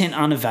said content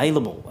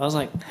unavailable. I was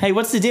like, hey,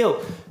 what's the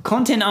deal?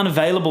 Content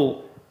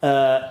unavailable,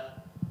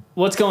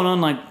 what's going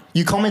on? Like,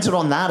 You commented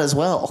on that as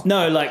well.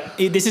 no, like,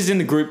 this is in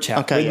the group chat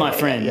Okay, with yeah, my yeah,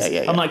 friends.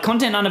 yeah. I'm like,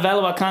 content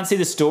unavailable, I can't see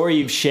the story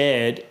you've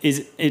shared.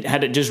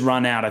 Had it just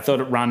run out? I thought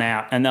it run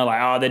out. And they're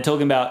like, oh, they're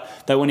talking about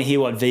they want to hear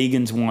what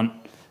vegans want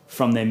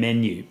from their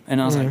menu.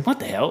 And I was like, what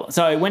the hell?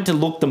 So I went to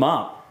look them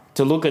up,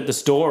 to look at the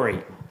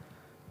story.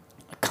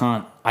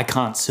 I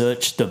can't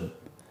search them.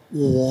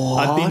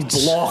 What? I've been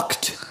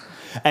blocked.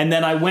 And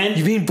then I went...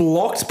 You've been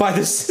blocked by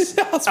this.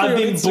 I've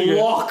been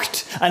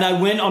blocked, and I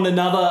went on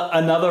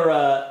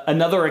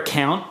another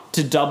account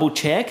to double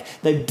check.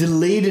 They've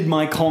deleted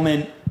my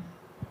comment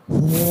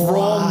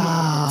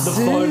from the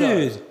photo.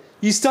 Dude,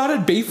 you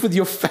started beef with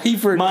your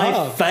favorite My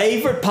pub.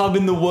 favorite pub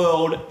in the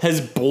world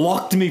has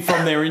blocked me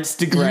from their You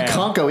Instagram.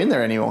 can't go in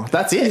there anymore.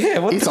 That's it. Yeah,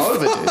 what it's the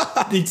over,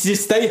 dude. It's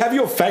just They have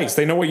your face.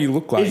 They know what you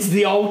look like. it's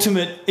the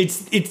ultimate.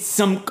 It's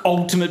some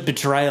ultimate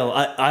betrayal.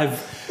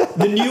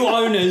 The new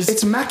owners.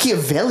 It's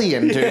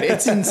Machiavellian, dude.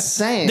 It's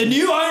insane. The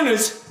new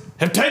owners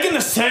have taken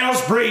the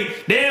Salisbury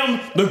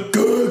down the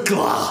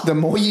gurgler. The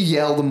more you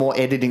yell, the more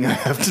editing I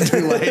have to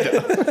do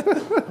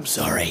later. I'm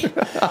sorry.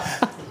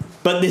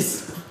 But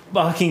this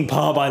fucking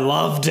pub, I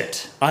loved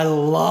it.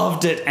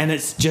 And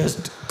it's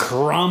just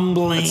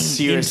crumbling.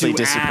 Seriously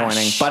into disappointing.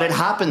 ash. But it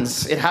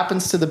happens. It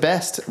happens to the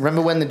best.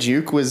 Remember when the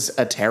Duke was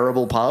a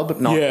terrible pub?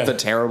 Not Yeah. the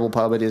terrible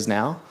pub it is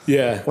now.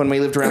 Yeah. When we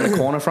lived around the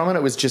corner from it,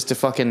 it was just a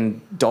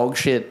fucking dog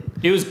shit.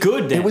 It was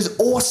good then. It was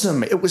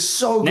awesome. It was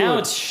so good. Now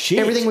it's shit.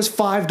 Everything was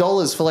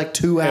 $5 for like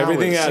 2 hours.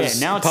 Everything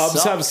has now it pubs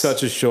have sucks.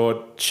 such a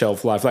short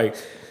shelf life. Like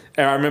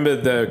I remember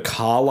the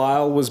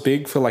Carlisle was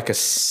big for like a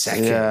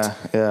second.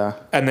 Yeah.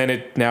 And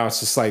then now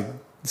it's just like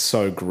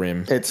so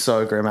grim. It's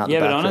so grim out the Yeah,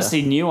 back but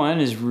honestly, new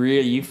owners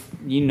really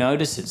you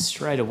notice it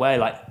straight away.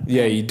 Like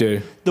Yeah, you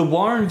do. the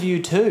Warren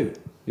View too.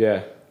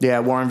 Yeah. there. Yeah,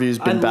 Warren View's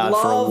been I bad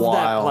for a love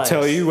that while. place.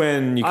 Tell you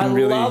when you can I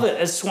really love it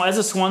as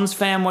a Swans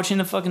fan, watching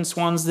the fucking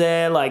Swans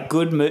there, like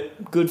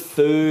good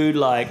food,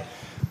 like.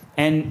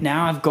 And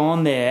now I've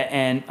gone there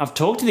and I've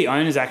talked to the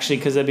owners actually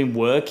because they've been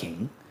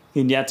working.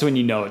 And that's when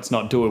you know it's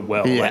not doing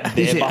well. Yeah, Like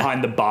they're yeah.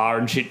 behind the bar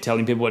and shit,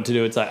 telling people what to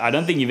do. It's like, I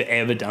don't think you've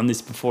ever done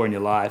this before in your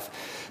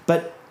life.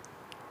 But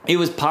it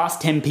was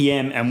past 10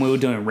 p.m. and we were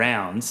doing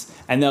rounds.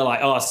 And they're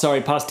like, oh,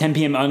 sorry, past 10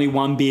 p.m. only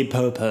 1 beer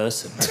per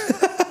person.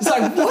 It's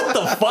like, what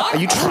the fuck? Are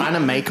you trying to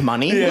make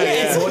money?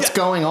 Yeah. What's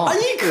going on? Are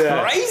you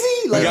crazy?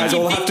 you Like, guys if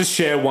all think- have to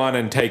share one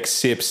and take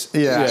sips.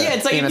 Yeah. Yeah,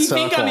 it's like In if a you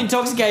think I'm circle.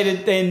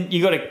 intoxicated, then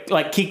you got to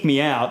like kick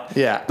me out.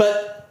 Yeah.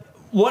 But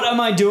what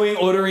am I doing?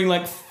 Ordering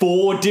like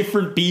 4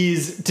 different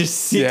beers to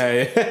sit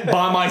Yeah.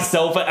 by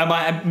myself? Am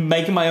I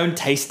making my own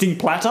tasting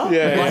platter?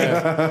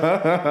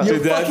 Yeah. You're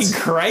Dude, that's-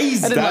 fucking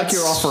crazy. I didn't like That's-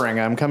 your offering.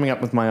 I'm coming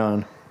up with my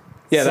own.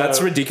 Yeah, So-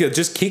 that's ridiculous.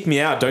 Just kick me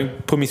out.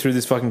 Don't put me through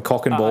this fucking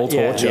cock and ball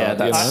torture. yeah, you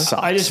that's- know?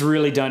 I just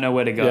really don't know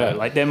where to go. Yeah.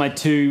 Like they're my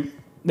two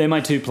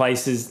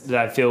places that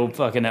I feel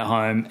fucking at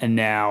home, and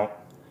now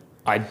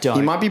I don't.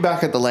 You might be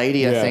back at the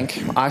lady, I Yeah.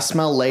 think. I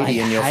smell lady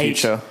in your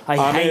future. I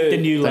I'm hate a- the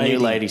new The lady. new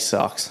lady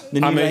sucks. The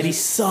new I'm a- lady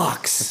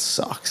sucks.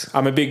 Sucks.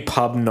 I'm a big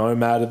pub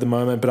nomad at the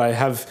moment, but I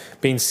have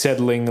been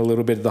settling a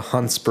little bit of the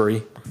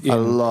Huntsbury. I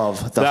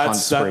love the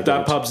Huntsbury. that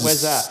dude. pub's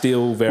Where's that?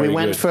 still very we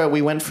went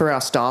good. for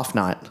our staff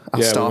night, our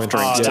Yeah, we staff went-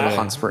 drinks Oh, to the yeah.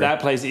 Huntsbury. That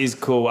place is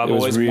cool. I've It was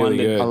always really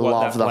wondered good. what I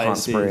love that the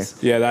place Huntsbury. is.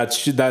 Yeah,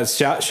 that's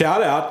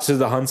shout out to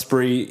the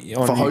Huntsbury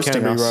on For New hosting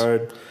Canterbury us.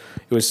 Road.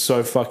 It was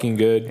so fucking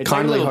good. It's like a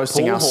Kindly little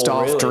hosting pool our hall,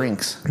 staff really.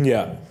 drinks.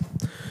 Yeah.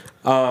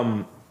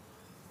 The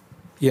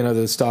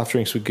staff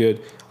drinks were good.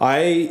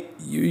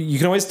 You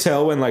can always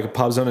tell when like a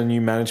pub's on a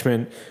new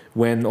management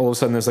when all of a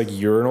sudden there's like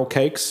urinal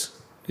cakes.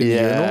 In the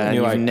Yeah, urinal,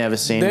 and you've never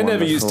seen There one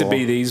never used to before.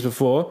 be these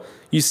before.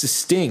 Used to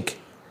stink.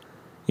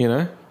 You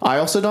know? I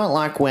also don't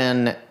like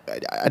when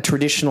a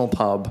traditional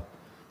pub,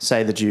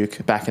 say the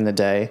Duke, back in the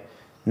day,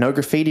 no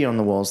graffiti on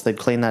the walls. They'd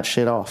clean that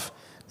shit off.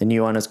 The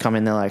new owners come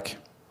in, they're like,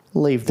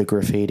 leave the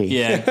graffiti.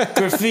 Yeah,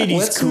 graffiti's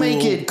Let's cool.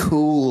 make it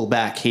cool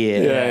back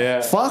here.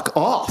 Yeah. Fuck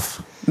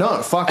off.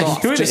 No, fuck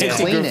off. You an Just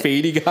clean it.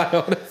 anti-graffiti guy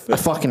on it? I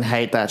fucking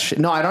hate that shit.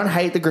 No, I don't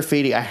hate the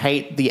graffiti. I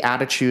hate the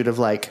attitude of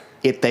like,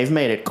 they've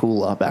made it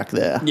cooler back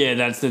there. Yeah,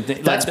 that's the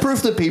thing. That's Like,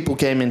 proof that people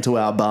came into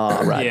our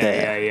bar right Yeah,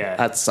 there. yeah.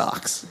 That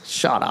sucks.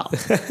 Shut up.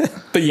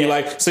 But you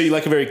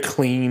like a very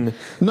clean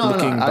No,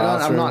 looking I'm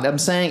bathroom. not. I'm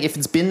saying if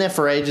it's been there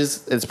for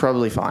ages, it's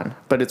probably fine.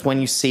 But it's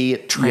when you see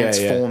it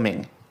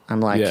transforming. I'm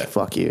like, Yeah.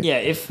 fuck you. Yeah,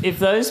 if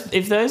those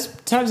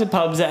types of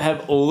pubs that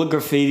have all the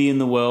graffiti in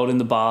the world in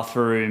the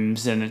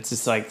bathrooms and it's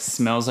just like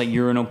smells like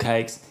urinal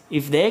cakes,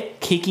 if they're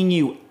kicking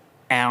you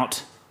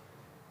out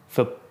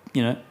for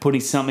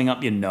putting something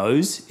up your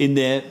nose in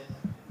their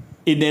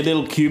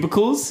little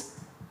cubicles,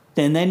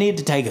 then they need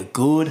to take a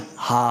good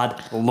hard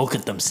look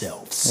at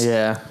themselves.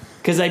 Yeah.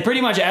 Because they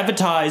pretty much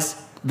advertise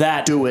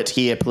that Do it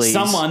here, please.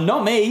 someone,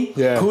 not me,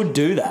 Yeah. could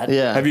do that.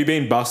 Yeah. Have you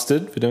been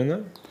busted for doing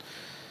that?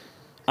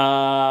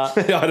 I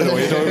don't know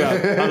what you're talking about.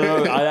 I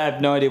don't know. I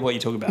have no idea what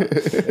you're talking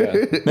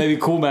about. Maybe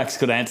Cool Max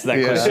could answer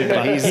that question,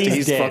 but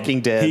he's dead.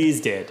 fucking dead. He's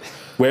dead.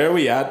 Where are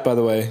we at, by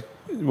the way?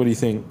 What do you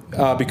think?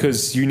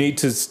 Because you need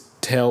to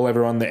tell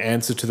everyone the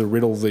answer to the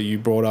riddle that you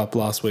brought up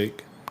last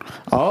week.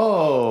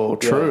 Oh,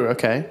 true.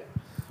 Okay.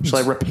 Shall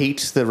I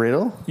repeat the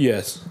riddle?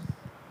 Yes.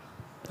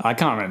 I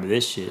can't remember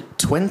this shit.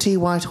 20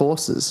 white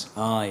horses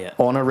Oh, yeah.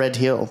 on a red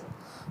hill.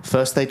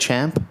 First they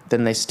champ,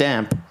 then they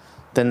stamp,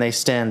 then they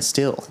stand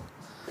still.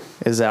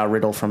 Is our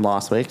riddle from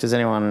last week. Does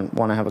anyone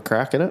want to have a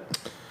crack at it?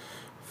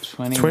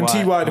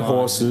 20 white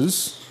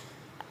horses.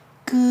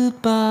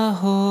 Goodbye,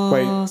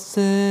 horses.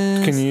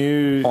 Wait, can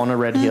you... On a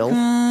red hill.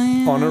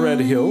 On a red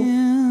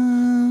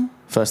hill.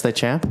 First they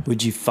champ.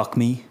 Would you fuck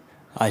me?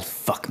 I'd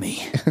fuck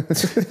me.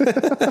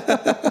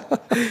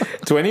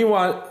 20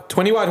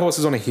 white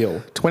horses on a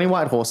hill. 20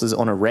 white horses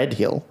on a red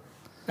hill.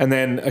 And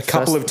then a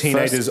couple of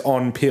teenagers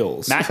on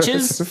pills.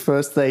 Matches?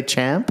 First they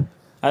champ.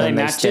 Are they then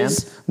matches?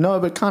 Stamp. No,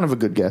 but kind of a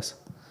good guess.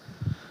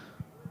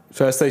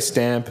 First they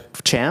stamp,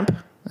 Champ,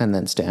 and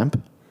then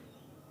stamp.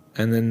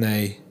 and then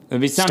they... It'd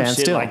be some Stand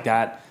shit still. like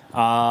that.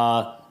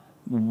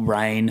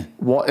 Rain.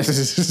 What?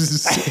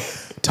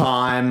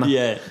 Time.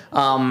 Yeah.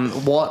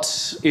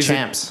 What Is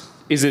champs?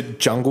 Is it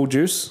jungle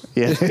juice?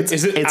 Yeah.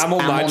 Is it it's amyl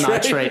nitrate?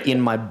 nitrate in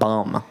my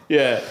bum.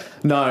 Yeah.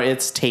 No,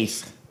 it's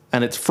teeth.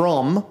 And it's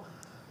from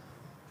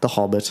The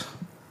Hobbit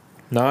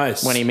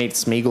Nice. when he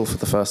meets Smeagol for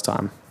the first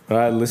time. All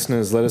right,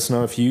 listeners, let us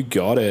know if you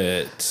got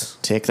it.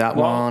 Tick that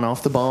one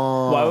off the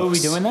box. Why were we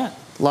doing that?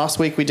 Last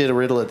week we did a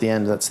riddle at the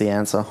end. That's the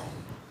answer.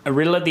 A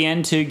riddle at the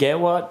end to get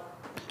what?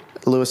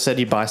 Lewis said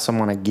you buy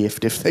someone a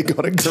gift if they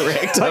got it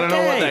correct. I don't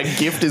know what Okay. that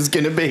gift is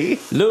going to be.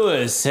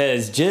 Lewis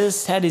has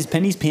just had his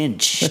pennies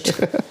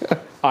pinched.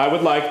 I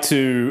would like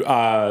to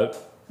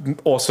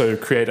also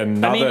create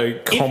another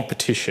if-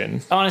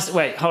 competition. Honestly,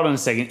 wait, hold on a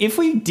second. If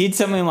we did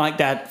something like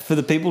that for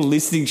the people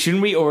listening,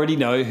 shouldn't we already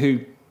know who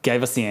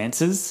gave us the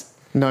answers?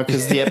 No,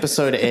 because the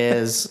episode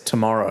airs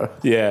tomorrow.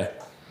 Yeah.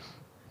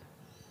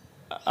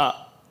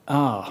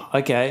 Oh,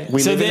 okay.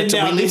 We live in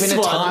a this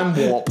time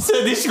warp.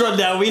 So this one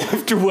now we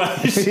have to wait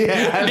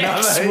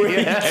next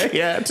week.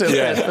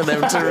 For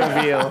them to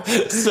reveal.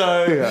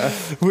 So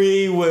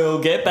we will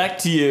get back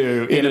to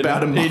you In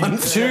about a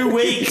month. in 2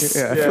 weeks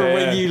from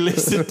when you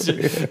listen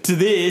to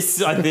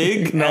this, I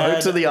think. No,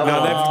 to the other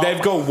one. No,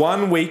 they've got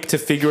 1 week to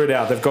figure it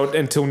out. They've got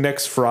until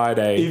next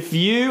Friday. If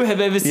you have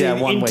ever seen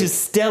 1 week.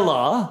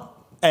 Interstellar,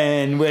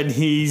 and when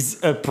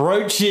he's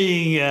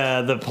approaching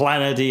the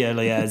planet, he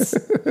only has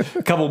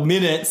a couple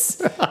minutes.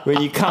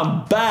 When you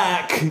come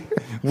back,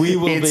 we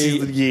will It's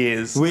be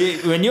years.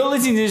 when you're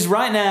listening to this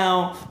right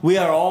now, we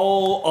are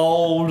all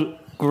old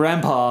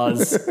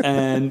grandpas,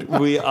 and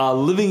we are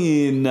living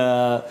in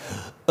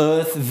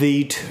Earth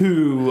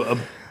V2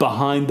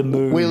 behind the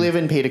moon. We live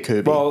in Peter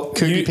Kubi. Well,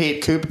 Kubi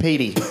Pete. Peter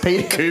Kubi.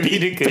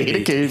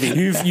 Peter Kubi.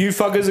 You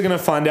fuckers are going to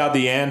find out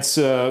the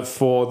answer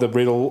for the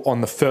riddle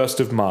on the 1st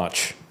of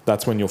March.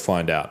 That's when you'll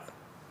find out.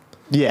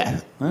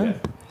 Yeah.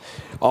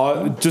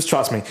 Just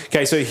trust me.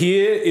 Okay, so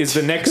here is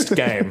the next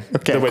game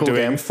Okay, that we're cool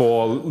doing game.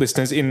 for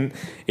listeners.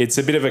 It's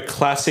a bit of a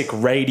classic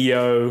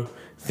radio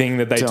thing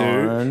that they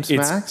Don't, do.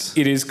 Max.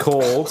 It is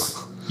called.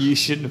 You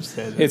shouldn't have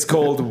said it. It's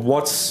called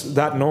What's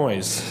That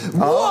Noise?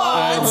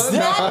 What's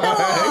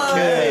that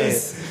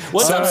noise?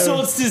 What's up,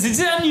 Swordsters?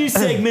 It's our new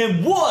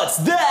segment. What's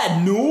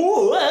that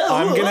noise?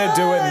 I'm gonna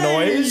do a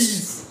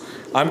noise,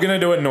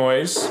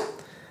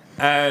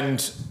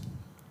 and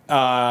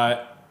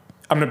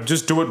I'm gonna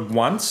just do it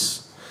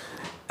once.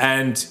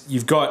 And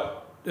you've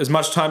got as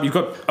much time. You've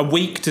got a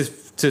week to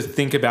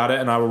think about it,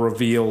 and I will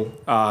reveal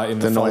in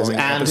the Noise. following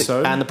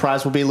episode. And the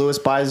prize will be Lewis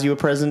buys you a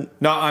present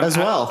as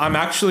well. I'm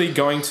actually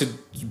going to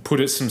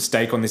put some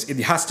stake on this. It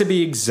has to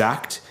be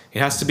exact. It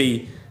has to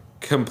be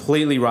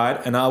completely right,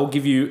 and I will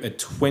give you a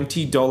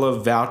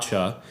 $20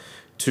 voucher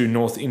to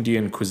North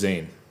Indian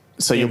cuisine.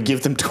 So you'll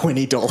give them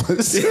 $20.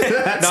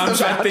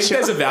 I think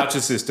there's a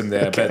voucher system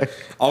there, but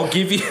I'll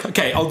give you.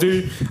 Okay, I'll give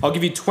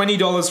you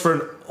 $20 for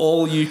an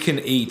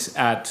all-you-can-eat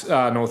at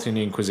North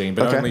Indian cuisine,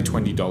 but Okay. only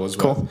 $20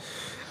 Cool. worth.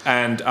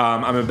 And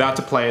I'm about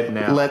to play it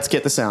now. Let's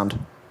get the sound.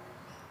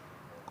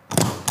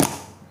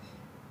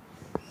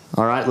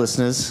 All right,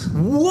 listeners.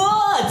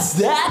 What's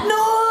that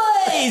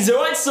noise?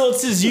 All right,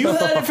 Swordsters, you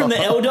heard it from the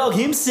L-Dog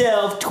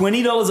himself.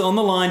 $20 on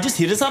the line. Just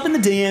hit us up in the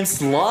DM.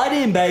 Slide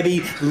in,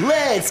 baby.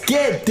 Let's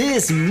get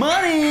this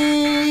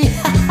money.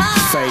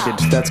 Faded.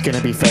 That's going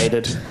to be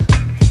faded.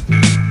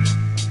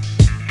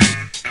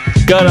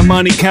 Got a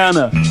money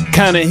counter,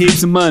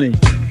 heaps of money.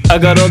 I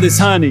got all this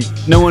honey,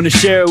 no one to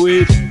share it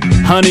with.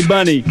 Honey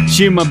bunny,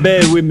 she in my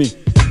bed with me.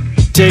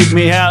 Take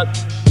me out,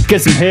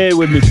 get some hair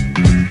with me.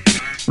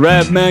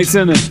 Rap Max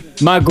and a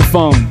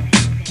microphone.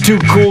 Too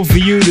cool for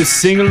you to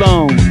sing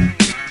alone.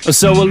 Or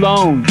so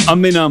alone.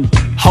 I'm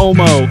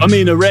homo,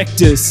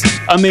 erectus.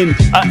 I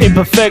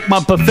imperfect my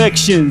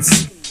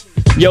perfections.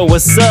 Yo,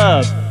 what's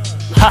up?